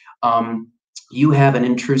example, you have an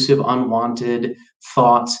intrusive, unwanted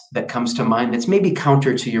thought that comes to mind that's maybe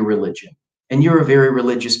counter to your religion. And you're a very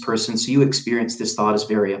religious person, so you experience this thought as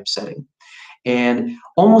very upsetting. And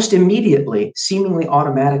almost immediately, seemingly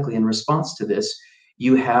automatically in response to this,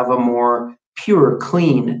 you have a more pure,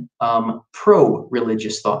 clean,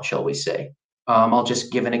 pro-religious thought, shall we say. I'll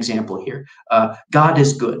just give an example here. God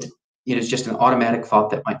is good. It is just an automatic thought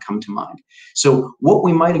that might come to mind. So what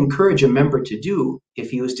we might encourage a member to do if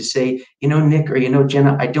he was to say, Nick, or,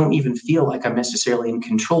 Jenna, I don't even feel like I'm necessarily in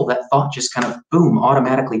control. That thought just kind of, boom,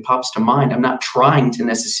 automatically pops to mind. I'm not trying to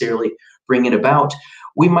necessarily bring it about.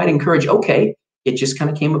 We might encourage, okay, it just kind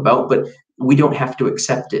of came about, but we don't have to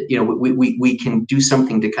accept it. We can do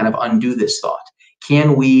something to kind of undo this thought.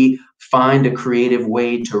 Can we find a creative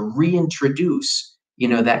way to reintroduce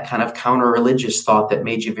that kind of counter-religious thought that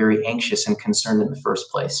made you very anxious and concerned in the first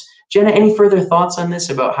place? Jenna, any further thoughts on this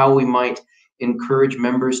about how we might encourage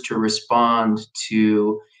members to respond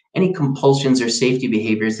to any compulsions or safety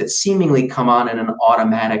behaviors that seemingly come on in an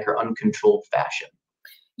automatic or uncontrolled fashion?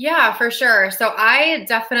 Yeah, for sure. So I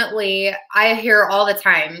hear all the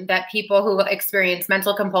time that people who experience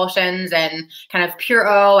mental compulsions and kind of pure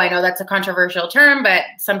O, I know that's a controversial term, but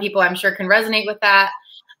some people I'm sure can resonate with that.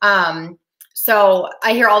 So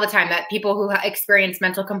I hear all the time that people who experience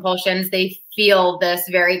mental compulsions, they feel this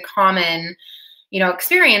very common,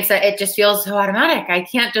 experience that it just feels so automatic. I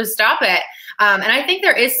can't just stop it. And I think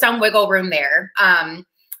there is some wiggle room there.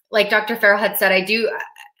 Like Dr. Farrell had said, I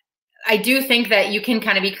do think that you can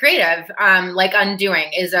kind of be creative. Like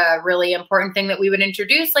undoing is a really important thing that we would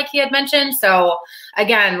introduce, like he had mentioned. So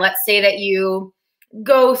again, let's say that you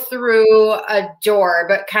go through a door,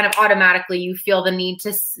 but kind of automatically you feel the need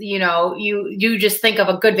to, you just think of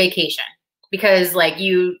a good vacation because like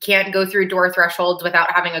you can't go through door thresholds without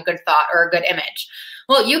having a good thought or a good image.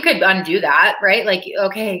 Well, you could undo that, right? Like,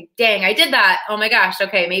 okay, dang, I did that. Oh my gosh.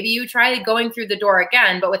 Okay. Maybe you try going through the door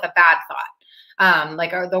again, but with a bad thought,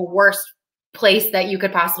 like the worst place that you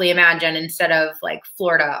could possibly imagine instead of like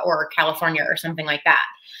Florida or California or something like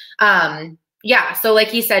that. Yeah. So like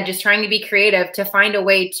he said, just trying to be creative to find a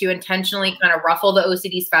way to intentionally kind of ruffle the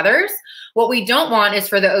OCD's feathers. What we don't want is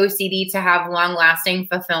for the OCD to have long lasting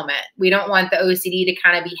fulfillment. We don't want the OCD to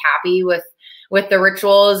kind of be happy with the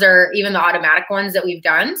rituals or even the automatic ones that we've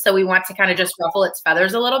done. So we want to kind of just ruffle its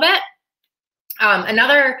feathers a little bit.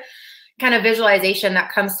 Another kind of visualization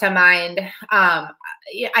that comes to mind,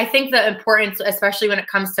 I think the importance, especially when it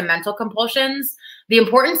comes to mental compulsions, the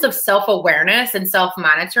importance of self-awareness and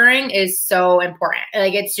self-monitoring is so important.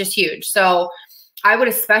 Like it's just huge. So I would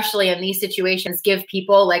especially in these situations give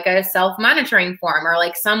people like a self-monitoring form or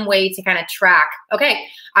like some way to kind of track, okay,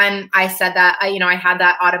 I said that, I had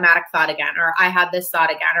that automatic thought again, or I had this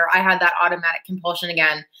thought again, or I had that automatic compulsion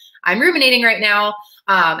again. I'm ruminating right now.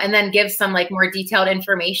 And then give some like more detailed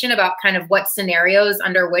information about kind of what scenarios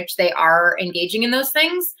under which they are engaging in those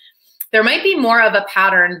things. There might be more of a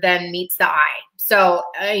pattern than meets the eye. So,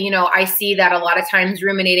 I see that a lot of times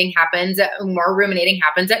more ruminating happens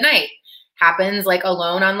at night, happens like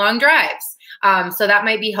alone on long drives. So that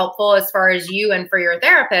might be helpful as far as you and for your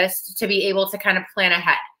therapist to be able to kind of plan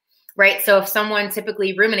ahead, right? So if someone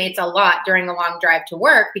typically ruminates a lot during a long drive to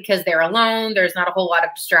work because they're alone, there's not a whole lot of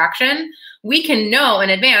distraction, we can know in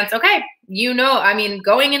advance, okay,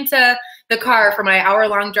 going into the car for my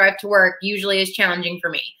hour-long drive to work usually is challenging for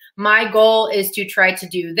me. My goal is to try to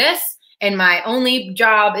do this, and my only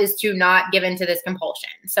job is to not give into this compulsion.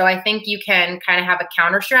 So I think you can kind of have a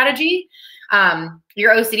counter strategy.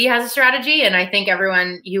 Your OCD has a strategy, and I think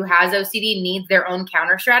everyone who has OCD needs their own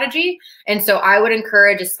counter strategy. And so I would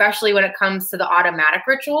encourage, especially when it comes to the automatic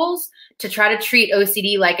rituals, to try to treat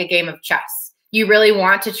OCD like a game of chess. You really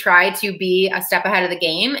want to try to be a step ahead of the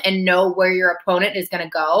game and know where your opponent is going to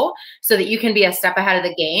go so that you can be a step ahead of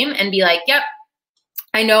the game and be like, yep,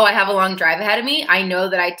 I know I have a long drive ahead of me. I know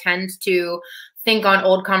that I tend to think on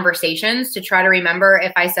old conversations to try to remember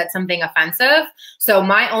if I said something offensive. So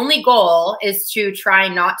my only goal is to try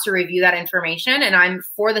not to review that information. And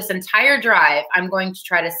for this entire drive, I'm going to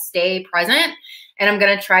try to stay present, and I'm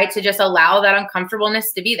going to try to just allow that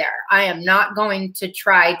uncomfortableness to be there. I am not going to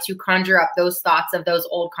try to conjure up those thoughts of those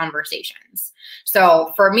old conversations.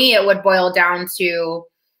 So for me, it would boil down to,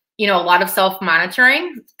 a lot of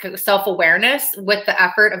self-monitoring, self-awareness with the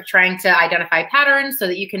effort of trying to identify patterns so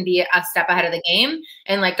that you can be a step ahead of the game.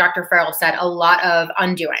 And like Dr. Farrell said, a lot of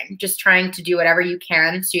undoing, just trying to do whatever you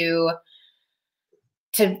can to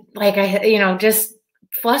just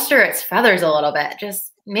fluster its feathers a little bit,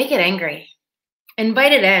 just make it angry,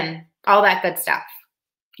 invite it in, all that good stuff.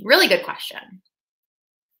 Really good question.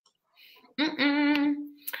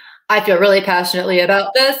 I feel really passionately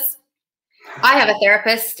about this. I have a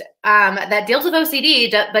therapist that deals with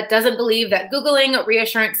OCD, but doesn't believe that Googling,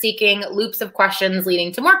 reassurance seeking, loops of questions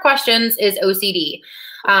leading to more questions is OCD.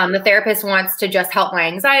 The therapist wants to just help my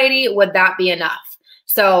anxiety. Would that be enough?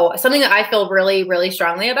 So something that I feel really, really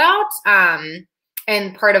strongly about,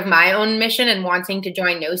 and part of my own mission and wanting to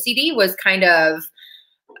join OCD was kind of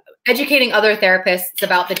educating other therapists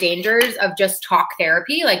about the dangers of just talk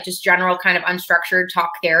therapy, like just general kind of unstructured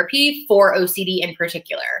talk therapy for OCD in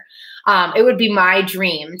particular. It would be my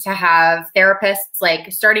dream to have therapists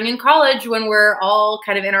like starting in college when we're all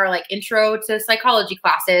kind of in our like intro to psychology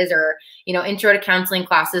classes or, intro to counseling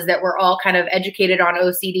classes, that we're all kind of educated on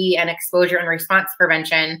OCD and exposure and response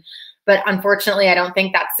prevention. But unfortunately, I don't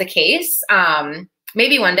think that's the case.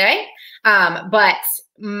 Maybe one day. But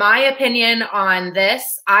my opinion on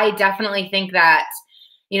this, I definitely think that,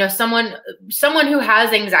 someone who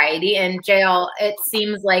has anxiety in jail, it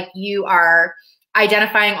seems like you are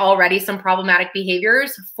identifying already some problematic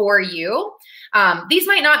behaviors for you. These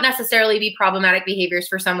might not necessarily be problematic behaviors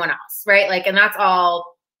for someone else, right? Like, and that's all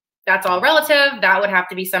relative. That would have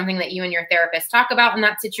to be something that you and your therapist talk about in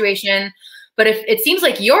that situation. But if it seems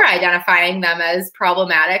like you're identifying them as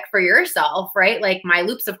problematic for yourself, right? Like my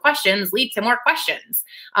loops of questions lead to more questions.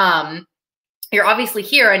 You're obviously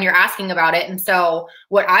here and you're asking about it. And so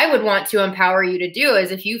what I would want to empower you to do is,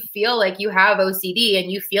 if you feel like you have OCD and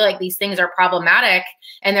you feel like these things are problematic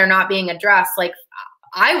and they're not being addressed, like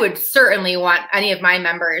I would certainly want any of my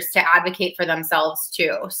members to advocate for themselves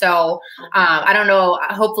too. So I don't know,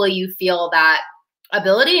 hopefully you feel that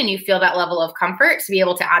ability and you feel that level of comfort to be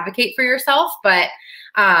able to advocate for yourself. But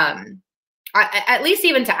at least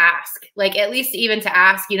even to ask, like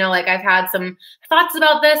I've had some thoughts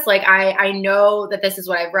about this. Like I know that this is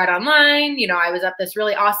what I've read online. I was at this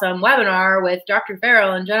really awesome webinar with Dr.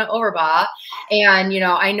 Farrell and Jenna Overbaugh. And,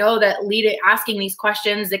 I know that asking these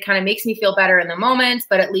questions, it kind of makes me feel better in the moment,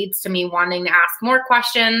 but it leads to me wanting to ask more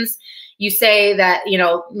questions. You say that,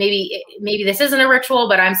 maybe this isn't a ritual,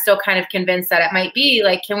 but I'm still kind of convinced that it might be.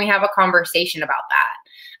 Like, can we have a conversation about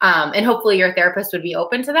that? And hopefully your therapist would be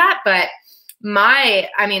open to that. But my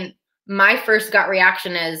first gut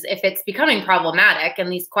reaction is, if it's becoming problematic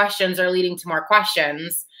and these questions are leading to more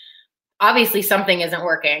questions, obviously something isn't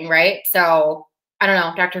working, right? So I don't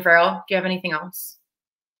know, Dr. Farrell, do you have anything else?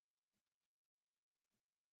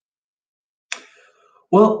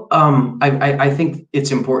 Well, I think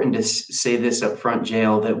it's important to say this up front,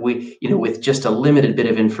 Jael, that we, with just a limited bit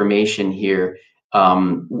of information here,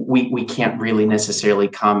 we can't really necessarily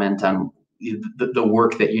comment on the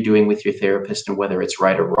work that you're doing with your therapist and whether it's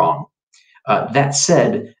right or wrong. That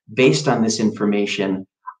said, based on this information,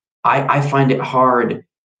 I find it hard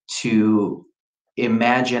to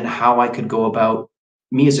imagine how I could go about,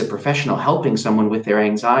 me as a professional, helping someone with their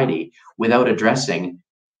anxiety without addressing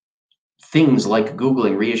things like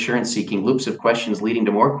Googling, reassurance seeking, loops of questions leading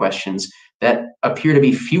to more questions that appear to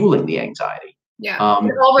be fueling the anxiety. Yeah,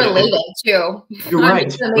 they're all related too. You're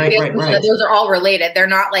right. Right. Those are all related. They're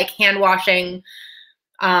not like hand washing,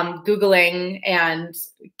 Googling and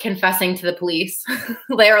confessing to the police.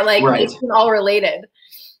 They're like all related.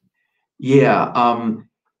 Yeah.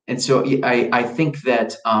 And so I think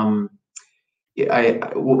that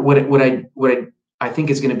what I think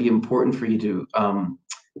is going to be important for you to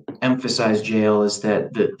emphasize, Jael, is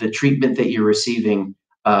that the treatment that you're receiving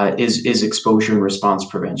is exposure and response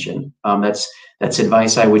prevention. That's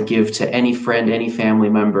advice I would give to any friend, any family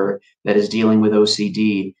member that is dealing with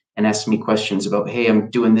OCD and asks me questions about, hey, I'm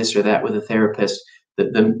doing this or that with a therapist.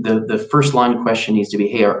 The first line question needs to be,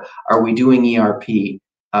 hey, are we doing ERP?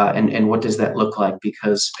 And what does that look like?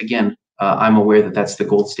 Because again, I'm aware that that's the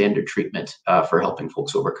gold standard treatment for helping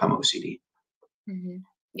folks overcome OCD. Mm-hmm.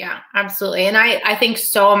 Yeah, absolutely. And I think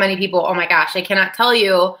so many people, oh my gosh, I cannot tell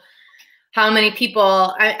you how many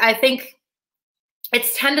people, I think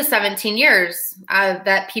it's 10 to 17 years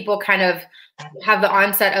that people kind of have the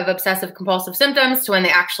onset of obsessive compulsive symptoms to when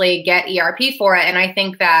they actually get ERP for it. And I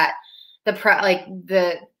think that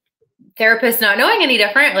the therapist not knowing any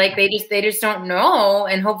different, like they just don't know.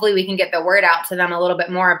 And hopefully we can get the word out to them a little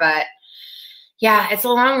bit more. But yeah, it's a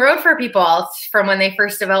long road for people from when they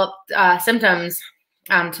first develop symptoms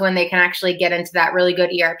to when they can actually get into that really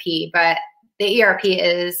good ERP. But the ERP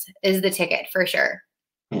is the ticket for sure.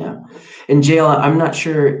 Yeah. And Jayla, I'm not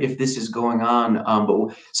sure if this is going on,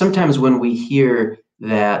 but sometimes when we hear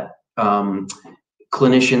that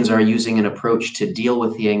clinicians are using an approach to deal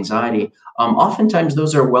with the anxiety, oftentimes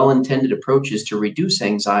those are well-intended approaches to reduce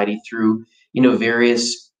anxiety through,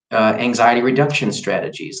 various anxiety reduction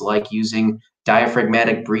strategies, like using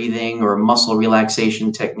diaphragmatic breathing or muscle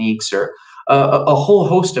relaxation techniques, or a whole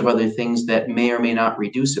host of other things that may or may not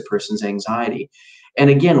reduce a person's anxiety. And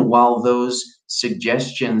again, while those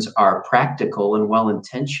suggestions are practical and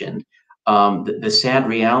well-intentioned, the sad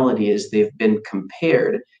reality is they've been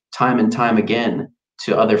compared time and time again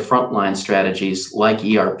to other frontline strategies like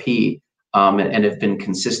ERP, and have been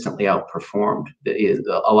consistently outperformed.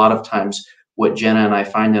 A lot of times, what Jenna and I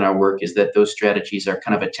find in our work is that those strategies are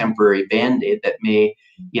kind of a temporary Band-Aid that may,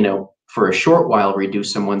 for a short while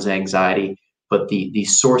reduce someone's anxiety, but the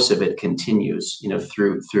source of it continues,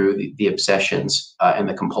 through the obsessions and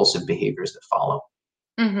the compulsive behaviors that follow.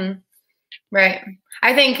 Mm-hmm. Right.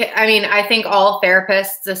 I think all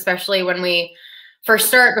therapists, especially when we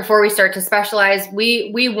before we start to specialize,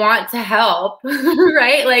 we want to help,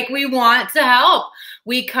 right? Like we want to help.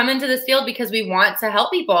 We come into this field because we want to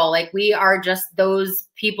help people. Like we are just those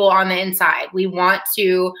people on the inside. We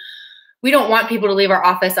don't want people to leave our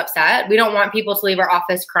office upset. We don't want people to leave our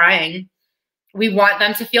office crying. We want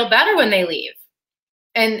them to feel better when they leave.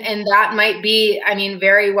 And that might be,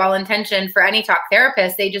 very well-intentioned for any talk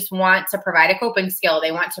therapist. They just want to provide a coping skill.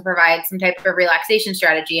 They want to provide some type of relaxation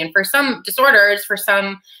strategy. And for some disorders, for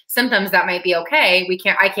some symptoms, that might be okay.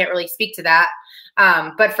 I can't really speak to that.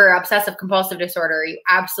 But for obsessive compulsive disorder, you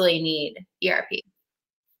absolutely need ERP.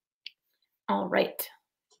 All right.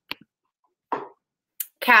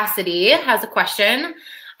 Cassidy has a question.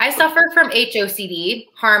 I suffer from HOCD,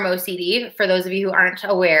 harm OCD, for those of you who aren't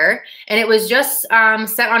aware, and it was just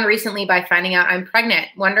set on recently by finding out I'm pregnant,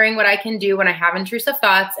 wondering what I can do when I have intrusive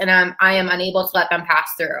thoughts and I am unable to let them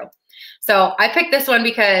pass through. So I picked this one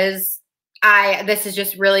because this is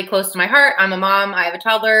just really close to my heart. I'm a mom. I have a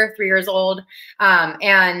toddler, 3 years old.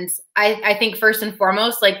 And I think first and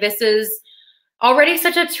foremost, like this is already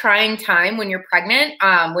such a trying time when you're pregnant,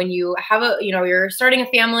 when you have you're starting a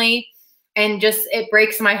family. And just, it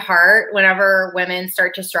breaks my heart whenever women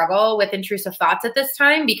start to struggle with intrusive thoughts at this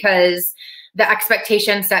time, because the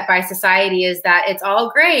expectation set by society is that it's all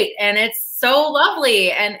great and it's so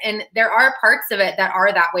lovely. And there are parts of it that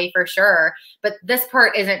are that way for sure. But this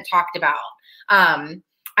part isn't talked about.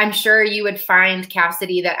 I'm sure you would find,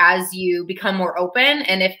 Cassidy, that as you become more open,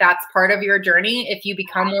 and if that's part of your journey, if you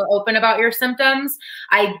become more open about your symptoms,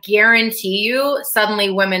 I guarantee you suddenly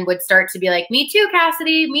women would start to be like, me too,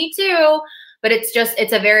 Cassidy, me too. But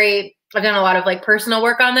I've done a lot of like personal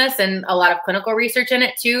work on this and a lot of clinical research in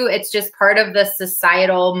it too. It's just part of the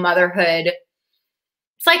societal motherhood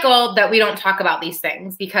cycle that we don't talk about these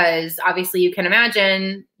things, because obviously you can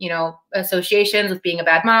imagine, associations with being a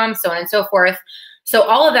bad mom, so on and so forth. So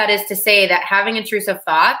all of that is to say that having intrusive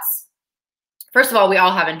thoughts, first of all, we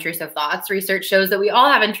all have intrusive thoughts. Research shows that we all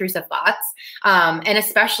have intrusive thoughts, and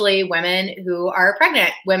especially women who are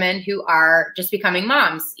pregnant, women who are just becoming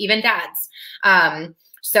moms, even dads.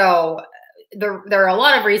 So there are a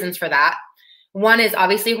lot of reasons for that. One is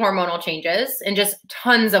obviously hormonal changes and just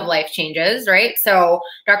tons of life changes, right? So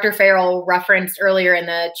Dr. Farrell referenced earlier in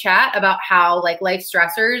the chat about how like life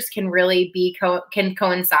stressors can really can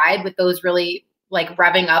coincide with those really like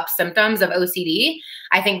revving up symptoms of OCD.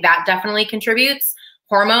 I think that definitely contributes.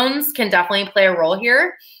 Hormones can definitely play a role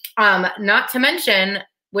here. Not to mention,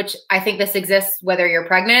 which I think this exists whether you're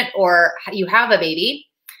pregnant or you have a baby,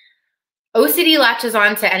 OCD latches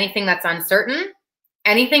on to anything that's uncertain,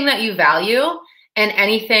 anything that you value, and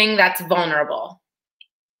anything that's vulnerable.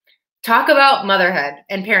 Talk about motherhood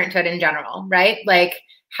and parenthood in general, right? Like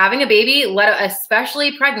having a baby,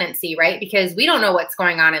 especially pregnancy, right? Because we don't know what's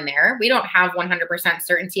going on in there. We don't have 100%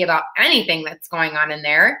 certainty about anything that's going on in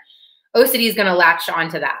there. OCD is going to latch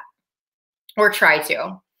onto that, or try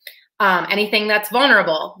to. Anything that's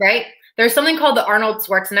vulnerable, right? There's something called the Arnold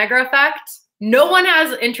Schwarzenegger effect. No one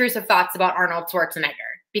has intrusive thoughts about Arnold Schwarzenegger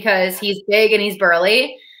because he's big and he's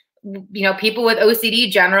burly. People with OCD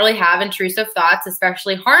generally have intrusive thoughts,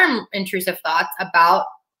 especially harm intrusive thoughts about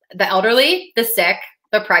the elderly, the sick,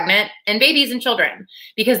 the pregnant, and babies and children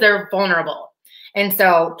because they're vulnerable. And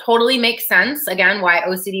so totally makes sense, again, why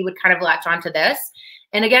OCD would kind of latch onto this.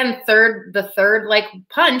 And again, the third like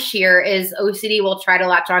punch here is OCD will try to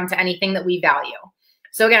latch on to anything that we value.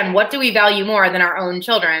 So again, what do we value more than our own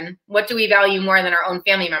children? What do we value more than our own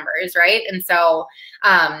family members, right? And so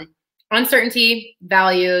uncertainty,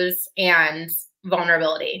 values, and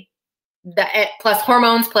vulnerability, plus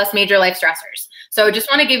hormones, plus major life stressors. So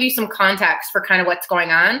just want to give you some context for kind of what's going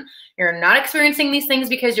on. You're not experiencing these things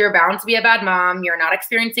because you're bound to be a bad mom. You're not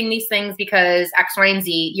experiencing these things because X, Y, and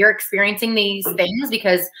Z. You're experiencing these things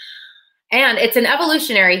because, and it's an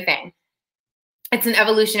evolutionary thing. It's an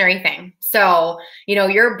evolutionary thing. So, you know,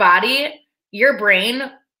 your body, your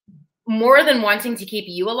brain, more than wanting to keep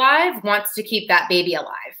you alive, wants to keep that baby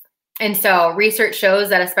alive. And so research shows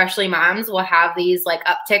that especially moms will have these like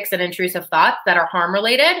upticks and intrusive thoughts that are harm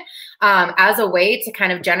related as a way to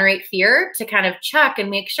kind of generate fear, to kind of check and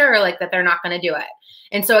make sure like that they're not going to do it.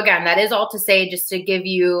 And so again, that is all to say, just to give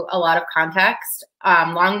you a lot of context,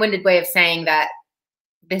 long-winded way of saying that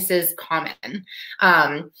this is common.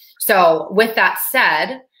 So with that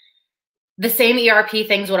said, the same ERP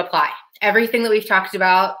things would apply. Everything that we've talked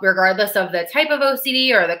about, regardless of the type of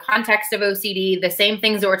OCD or the context of OCD, the same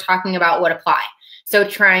things that we're talking about would apply. So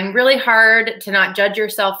trying really hard to not judge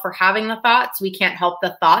yourself for having the thoughts. We can't help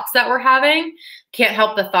the thoughts that we're having, can't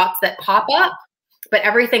help the thoughts that pop up, but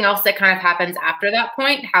everything else that kind of happens after that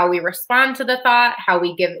point, how we respond to the thought, how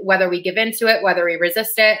we give, whether we give into it, whether we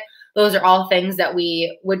resist it, those are all things that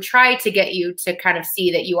we would try to get you to kind of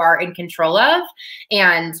see that you are in control of.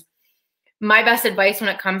 And my best advice when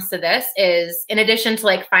it comes to this is, in addition to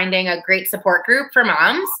like finding a great support group for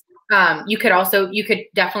moms, you could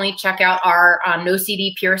definitely check out our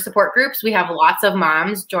NoCD peer support groups. We have lots of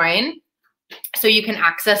moms join. So you can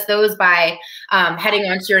access those by heading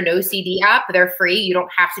onto your NoCD app. They're free. You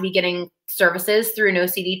don't have to be getting services through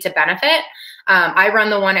NoCD to benefit. I run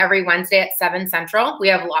the one every Wednesday at 7 Central. We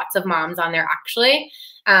have lots of moms on there actually.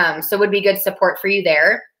 So it would be good support for you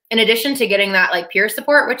there. In addition to getting that like peer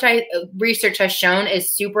support, which research has shown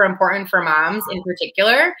is super important for moms in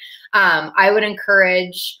particular, I would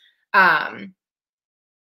encourage, what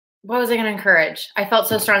was I going to encourage? I felt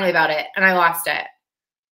so strongly about it and I lost it.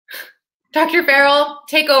 Dr. Farrell,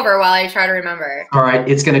 take over while I try to remember. All right,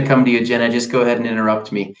 it's going to come to you, Jenna. Just go ahead and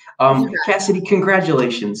interrupt me. Cassidy,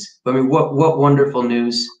 congratulations. I mean, what wonderful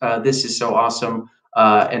news. This is so awesome.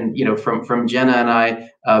 And, you know, from Jenna and I,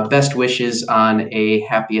 best wishes on a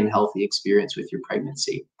happy and healthy experience with your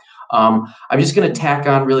pregnancy. I'm just going to tack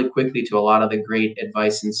on really quickly to a lot of the great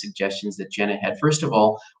advice and suggestions that Jenna had. First of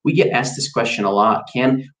all, we get asked this question a lot.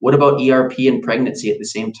 What about ERP and pregnancy at the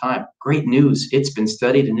same time? Great news. It's been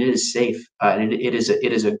studied and it is safe. And it is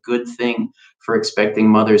a good thing for expecting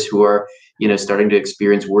mothers who are, you know, starting to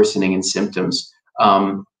experience worsening in symptoms.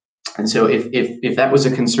 And so if that was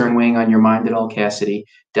a concern weighing on your mind at all, Cassidy,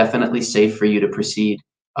 definitely safe for you to proceed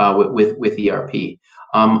with ERP.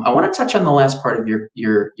 I want to touch on the last part of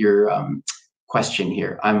your question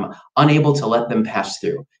here. I'm unable to let them pass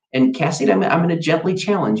through. And Cassidy, I'm going to gently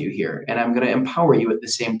challenge you here, and I'm going to empower you at the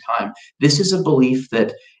same time. This is a belief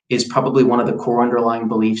that is probably one of the core underlying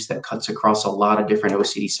beliefs that cuts across a lot of different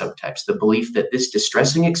OCD subtypes. The belief that this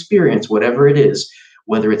distressing experience, whatever it is,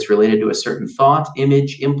 whether it's related to a certain thought,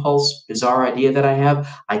 image, impulse, bizarre idea that I have,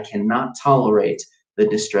 I cannot tolerate the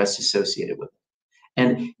distress associated with it.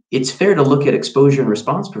 And it's fair to look at exposure and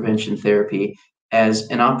response prevention therapy as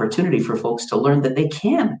an opportunity for folks to learn that they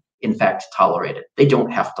can, in fact, tolerate it. They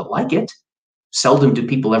don't have to like it. Seldom do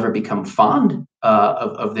people ever become fond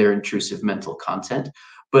of their intrusive mental content.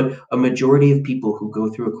 But a majority of people who go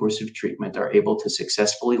through a course of treatment are able to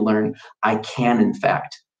successfully learn, I can, in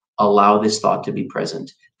fact, allow this thought to be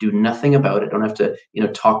present. Do nothing about it. Don't have to, you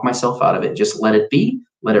know, talk myself out of it. Just let it be,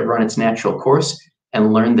 let it run its natural course,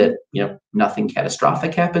 and learn that, you know, nothing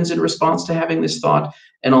catastrophic happens in response to having this thought.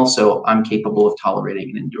 And also, I'm capable of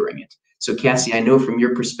tolerating and enduring it. So Cassie, I know from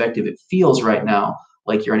your perspective, it feels right now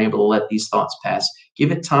like you're unable to let these thoughts pass.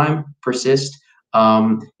 Give it time, persist,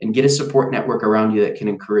 and get a support network around you that can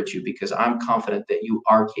encourage you, because I'm confident that you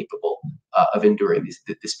are capable of enduring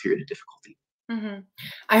this period of difficulty. Mm-hmm.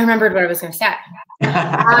 I remembered what I was going to say.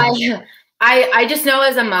 I just know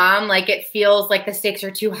as a mom, like it feels like the stakes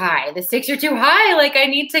are too high. The stakes are too high. Like I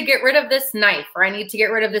need to get rid of this knife, or I need to get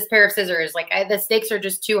rid of this pair of scissors. Like the stakes are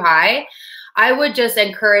just too high. I would just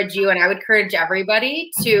encourage you, and I would encourage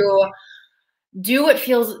everybody to do what's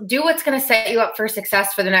going to set you up for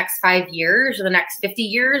success for the next 5 years or the next 50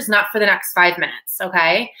 years, not for the next 5 minutes.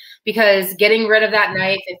 Okay. Because getting rid of that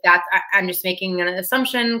knife, if that's, I'm just making an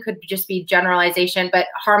assumption, could just be generalization, but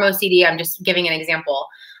harm OCD, I'm just giving an example.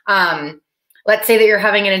 Let's say that you're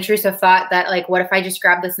having an intrusive thought that like, what if I just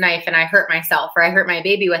grab this knife and I hurt myself or I hurt my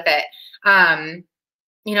baby with it?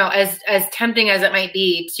 You know, as tempting as it might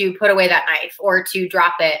be to put away that knife or to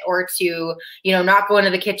drop it or to, you know, not go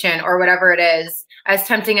into the kitchen or whatever it is, as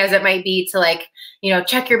tempting as it might be to like, you know,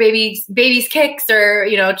 check your baby's kicks or,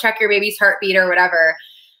 you know, check your baby's heartbeat or whatever,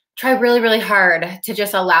 try really, really hard to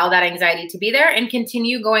just allow that anxiety to be there and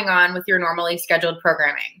continue going on with your normally scheduled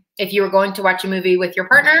programming. If you were going to watch a movie with your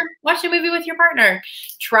partner, watch a movie with your partner.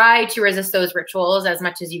 Try to resist those rituals as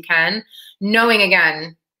much as you can, knowing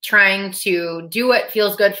again, trying to do what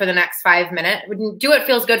feels good for the next 5 minutes, do what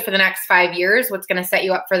feels good for the next 5 years, what's going to set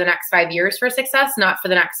you up for the next 5 years for success, not for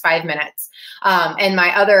the next 5 minutes. And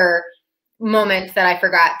my other moment that I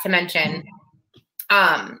forgot to mention,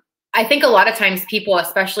 I think a lot of times people,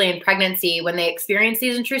 especially in pregnancy, when they experience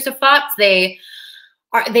these intrusive thoughts,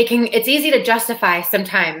 it's easy to justify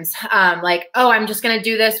sometimes, like, oh, I'm just going to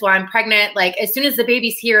do this while I'm pregnant. Like as soon as the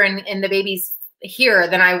baby's here and the baby's here,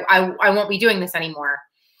 then I won't be doing this anymore.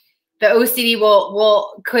 The OCD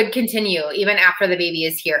could continue even after the baby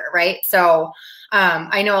is here, right? So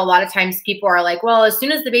I know a lot of times people are like, well, as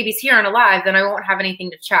soon as the baby's here and alive, then I won't have anything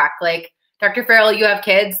to check. Like, Dr. Farrell, you have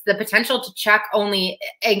kids. The potential to check only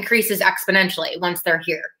increases exponentially once they're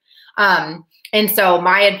here. And so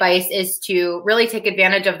my advice is to really take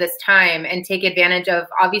advantage of this time and take advantage of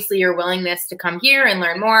obviously your willingness to come here and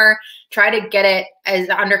learn more. Try to get it as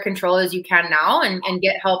under control as you can now and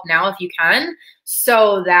get help now if you can,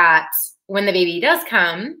 so that when the baby does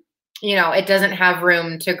come, you know, it doesn't have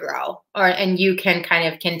room to grow and you can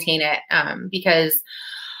kind of contain it, because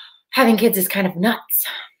having kids is kind of nuts.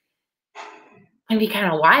 Can be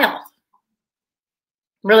kind of wild.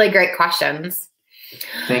 Really great questions.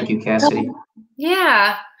 Thank you, Cassidy.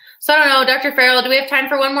 Yeah. So I don't know, Dr. Farrell, do we have time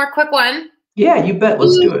for one more quick one? Yeah, you bet.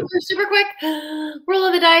 Let's do it. Super quick. Roll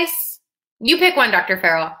of the dice. You pick one, Dr.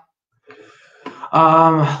 Farrell.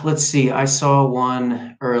 Let's see. I saw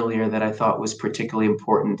one earlier that I thought was particularly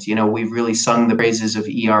important. You know, we've really sung the praises of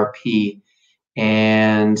ERP,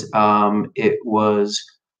 and it was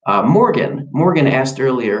Morgan. Morgan asked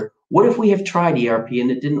earlier, what if we have tried ERP and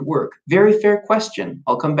it didn't work? Very fair question.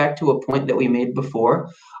 I'll come back to a point that we made before.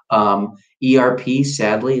 ERP,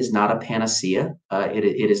 sadly, is not a panacea.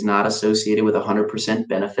 It is not associated with 100%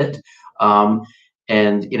 benefit.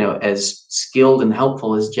 And, you know, as skilled and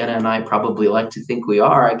helpful as Jenna and I probably like to think we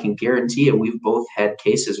are, I can guarantee you we've both had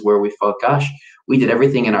cases where we felt, gosh, we did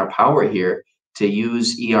everything in our power here to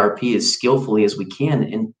use ERP as skillfully as we can.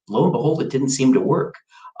 And lo and behold, it didn't seem to work.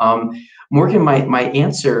 Morgan, my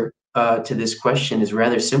answer to this question is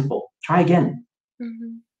rather simple. Try again.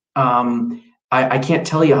 Mm-hmm. I can't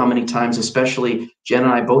tell you how many times, especially Jen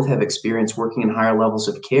and I both have experience working in higher levels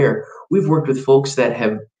of care. We've worked with folks that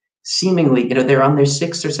have seemingly, you know, they're on their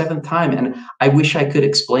 6th or 7th time. And I wish I could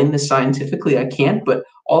explain this scientifically. I can't, but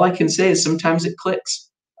all I can say is sometimes it clicks.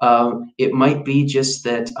 It might be just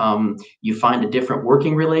that you find a different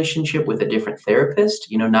working relationship with a different therapist.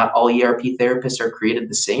 You know, not all ERP therapists are created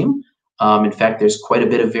the same. In fact, there's quite a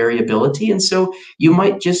bit of variability. And so you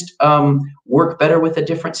might just work better with a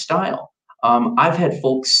different style. I've had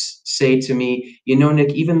folks say to me, you know,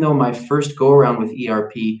 Nick, even though my first go around with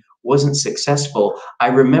ERP wasn't successful, I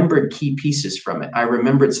remembered key pieces from it. I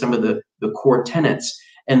remembered some of the core tenets.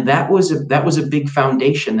 And that was a big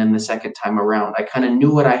foundation then the second time around. I kind of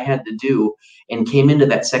knew what I had to do and came into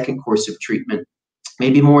that second course of treatment,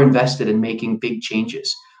 maybe more invested in making big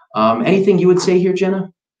changes. Anything you would say here,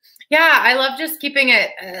 Jenna? Yeah, I love just keeping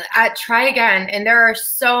it at try again. And there are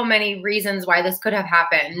so many reasons why this could have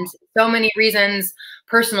happened. So many reasons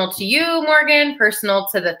personal to you, Morgan, personal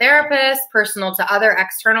to the therapist, personal to other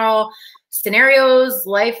external scenarios,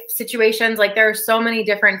 life situations. Like there are so many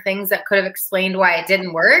different things that could have explained why it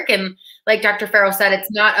didn't work. And like Dr. Farrell said,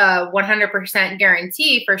 it's not a 100%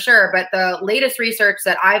 guarantee for sure. But the latest research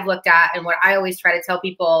that I've looked at and what I always try to tell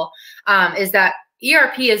people is that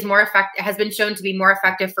ERP is more effective, has been shown to be more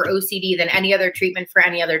effective for OCD than any other treatment for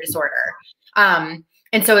any other disorder.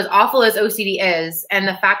 And so as awful as OCD is, and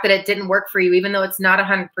the fact that it didn't work for you, even though it's not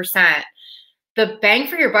 100%, the bang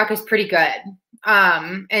for your buck is pretty good.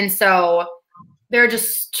 And so there are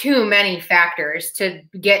just too many factors to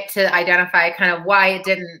get to identify kind of why it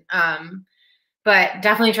didn't, but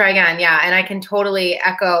definitely try again. Yeah. And I can totally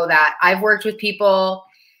echo that. I've worked with people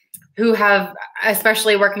who have,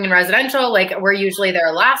 especially working in residential, like we're usually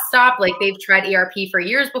their last stop. Like they've tried ERP for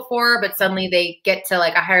years before, but suddenly they get to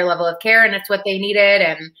like a higher level of care and it's what they needed.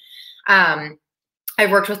 And I've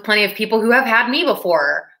worked with plenty of people who have had me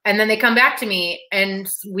before, and then they come back to me and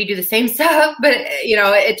we do the same stuff, but you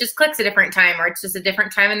know, it just clicks a different time, or it's just a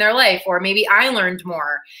different time in their life. Or maybe I learned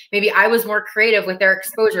more. Maybe I was more creative with their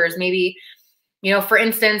exposures. Maybe, you know, for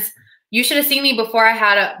instance, you should have seen me before I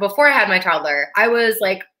had my toddler. I was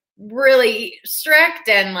like really strict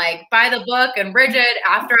and like by the book and rigid.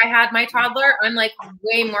 After I had my toddler, I'm like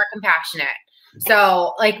way more compassionate.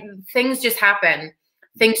 So like things just happen,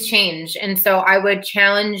 things change. And so I would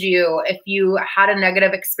challenge you, if you had a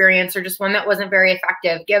negative experience or just one that wasn't very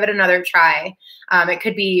effective, give it another try. It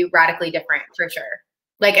could be radically different for sure.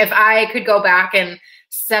 Like if I could go back and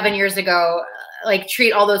 7 years ago, like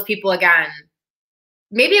treat all those people again,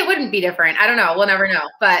 maybe it wouldn't be different. I don't know. We'll never know,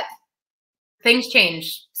 but things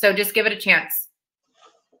change. So just give it a chance.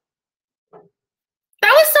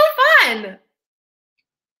 That was so fun.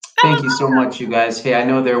 Thank you so much, you guys. Hey, I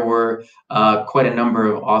know there were quite a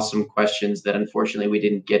number of awesome questions that unfortunately we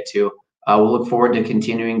didn't get to. We'll look forward to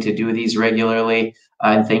continuing to do these regularly.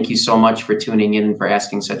 And thank you so much for tuning in and for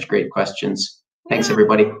asking such great questions. Thanks,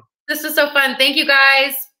 everybody. This was so fun. Thank you,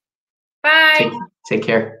 guys. Bye. Take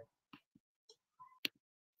care.